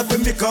gitsha lapha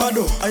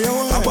emigalo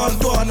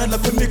abantwana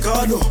lapha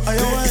emigalo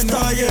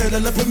istayela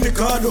lapha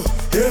emigalo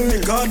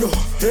emigalo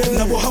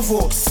nabo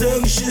havo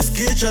sengishisa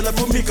gitsha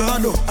lapha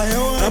emigalo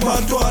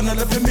abantwana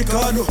lapha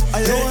emigalo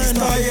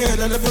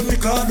istayela lapha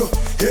emigalo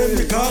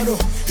emigalo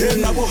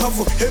nabo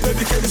havo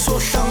baby kele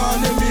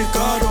sohlangana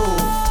emigalo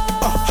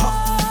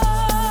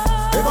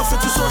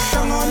bafethu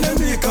sohlangana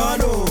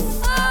emigalo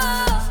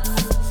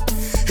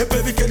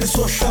baby kele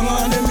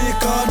sohlangana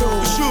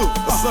emigalo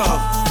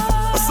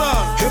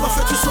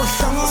bafethu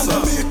sohlangana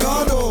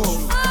emigalo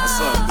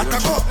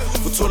akakho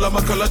uthola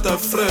amakhalada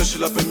fresh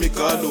lapha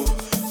emigalo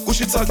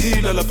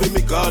kushithakile lapha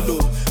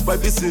emigalo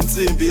bayibisa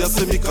insimbi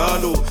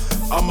yasemigalo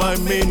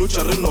ama-main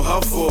uJaren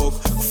noHafok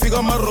kufika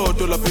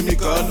amarodo lapha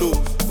emigalo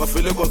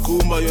bafele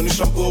kwaqhuma yona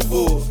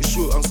ishampopo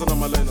ishu angisana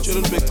malayina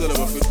tshela nibecela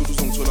bafethu ukuthi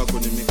uzongithola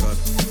khona emigalo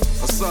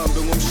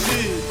asambe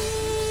ngomshini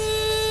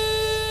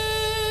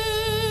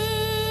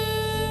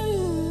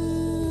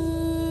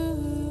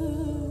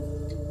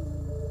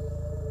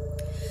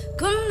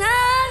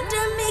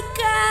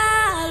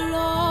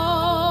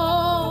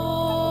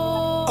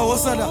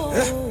awasala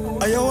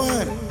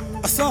ayawena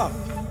asa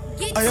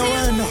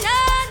ayawena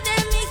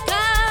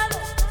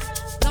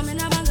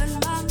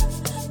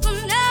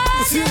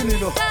usini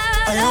lo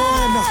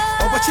ayawena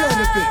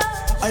abachele pe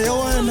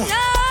ayawena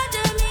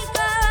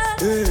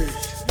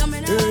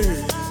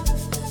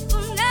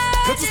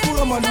let's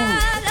pull a malu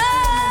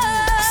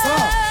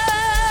asa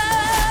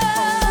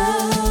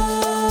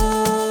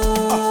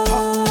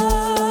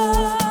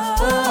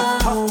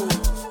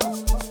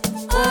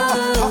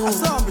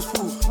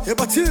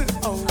bathi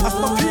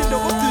asibaphinde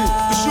ukuthi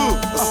ishu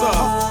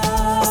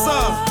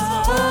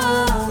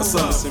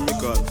asa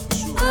semigalo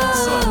ishu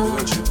asa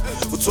kanje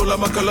uthola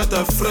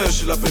amakhalada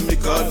fresh lapha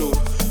emigalo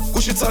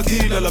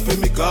kushithakile lapha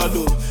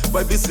emigalo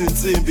bayibisa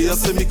insimbi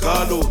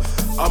yasemigalo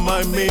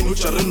ama-main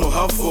uJaren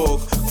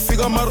noHafok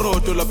kufika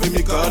amarodo lapha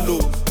emigalo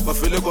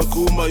bafele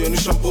kwaqhuma yona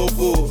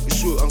ishampopo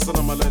ishu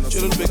angisana malayina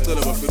tshela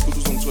nibecela bafethu ukuthi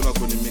uzongithola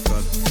khona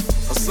emigalo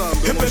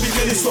asambe baby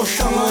kele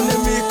sohlangana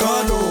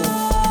emigalo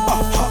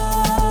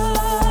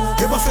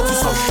bafethu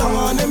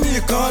sohlangana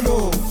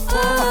emigalo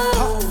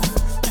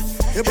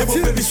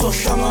baby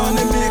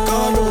sohlangana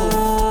emigalo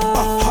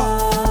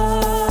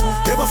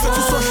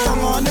bafethu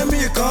sohlangana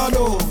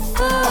emigalo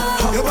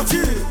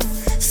bathi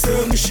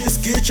sengishisa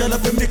gitsha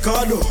lapha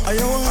emigalo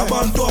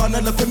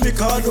abantwana lapha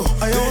emigalo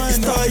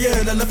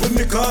istayela lapha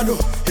emigalo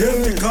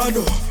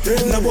emigalo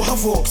nabo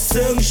havo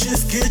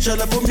sengishisa gitsha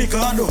lapha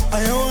emigalo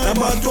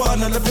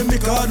abantwana lapha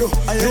emigalo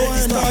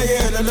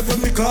istayela lapha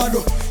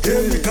emigalo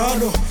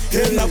emigalo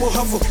nabo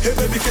havo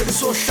baby kele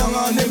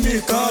sohlangana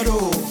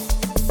emigalo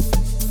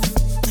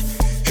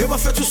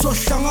bafethu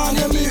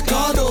sohlangana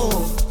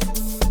emigalo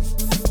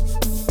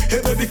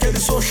baby kele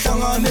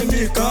sohlangana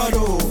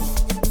emigalo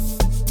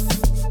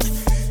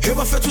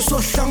bafethu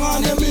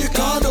sohlangana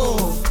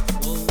emigalo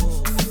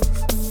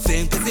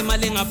Sengiphethe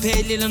imali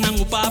engapheli lana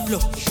nguPablo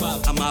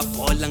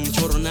amabhola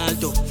ngitsho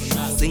Ronaldo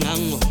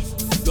zingango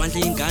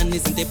lwandle ingane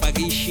izinto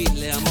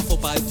ebhakishile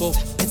ama4x4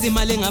 phethe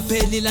imali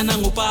engapheli lana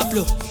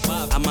nguPablo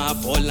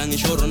amabhola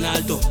ngitsho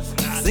Ronaldo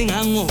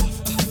zingango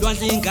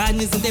lwandle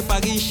ingane izinto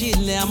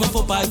ebhakishile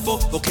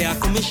ama4x4 okay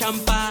aqumisha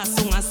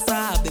mpasa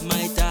ungasabe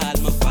mayidala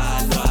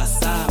mabhalo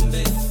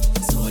asambe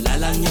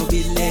solala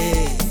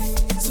nyobile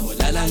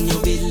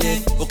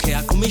okay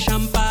aqumisha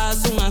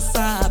mpasa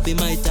ungasabe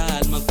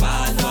mayidala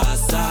mabhalo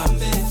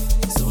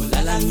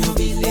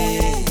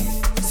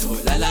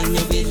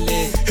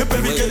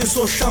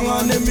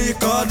sohlangana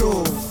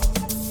emigalo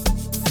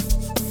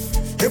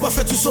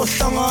ebafethu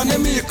sohlangana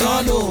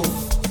emigalo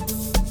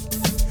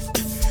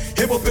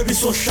ebo baby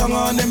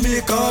sohlangana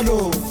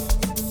emigalo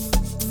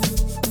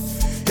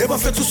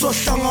ebafethu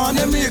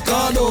sohlangana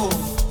emigalo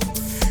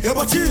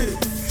yabathi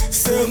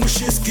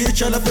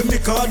sengishisigitsha lapha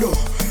emigalo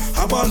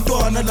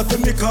abantwana lapha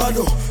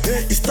emigalo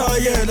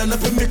istayela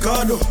lapha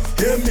emigalo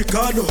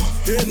emigalo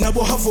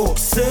nabo havo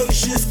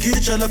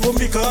sengishisigitsha lapha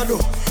emigalo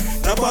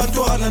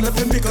nabantwana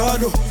lapha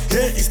emigalo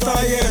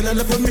istayela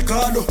lapha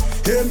emigalo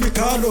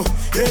emigalo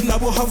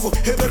nabo havo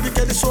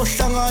ebebikeli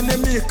sohlangana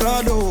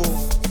emigalo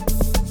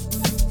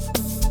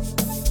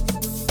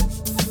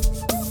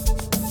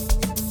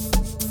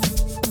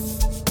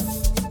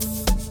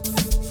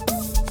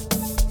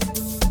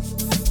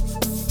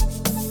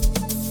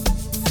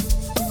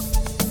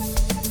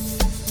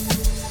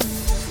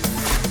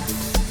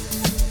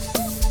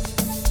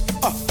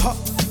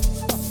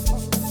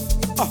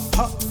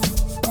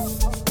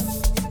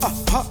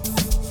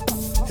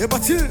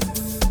Ebati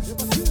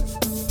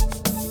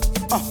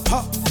aha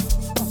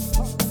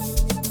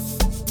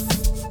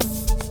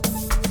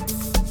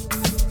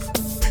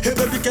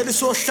ebebikeli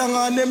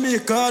sohlangana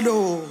emigalo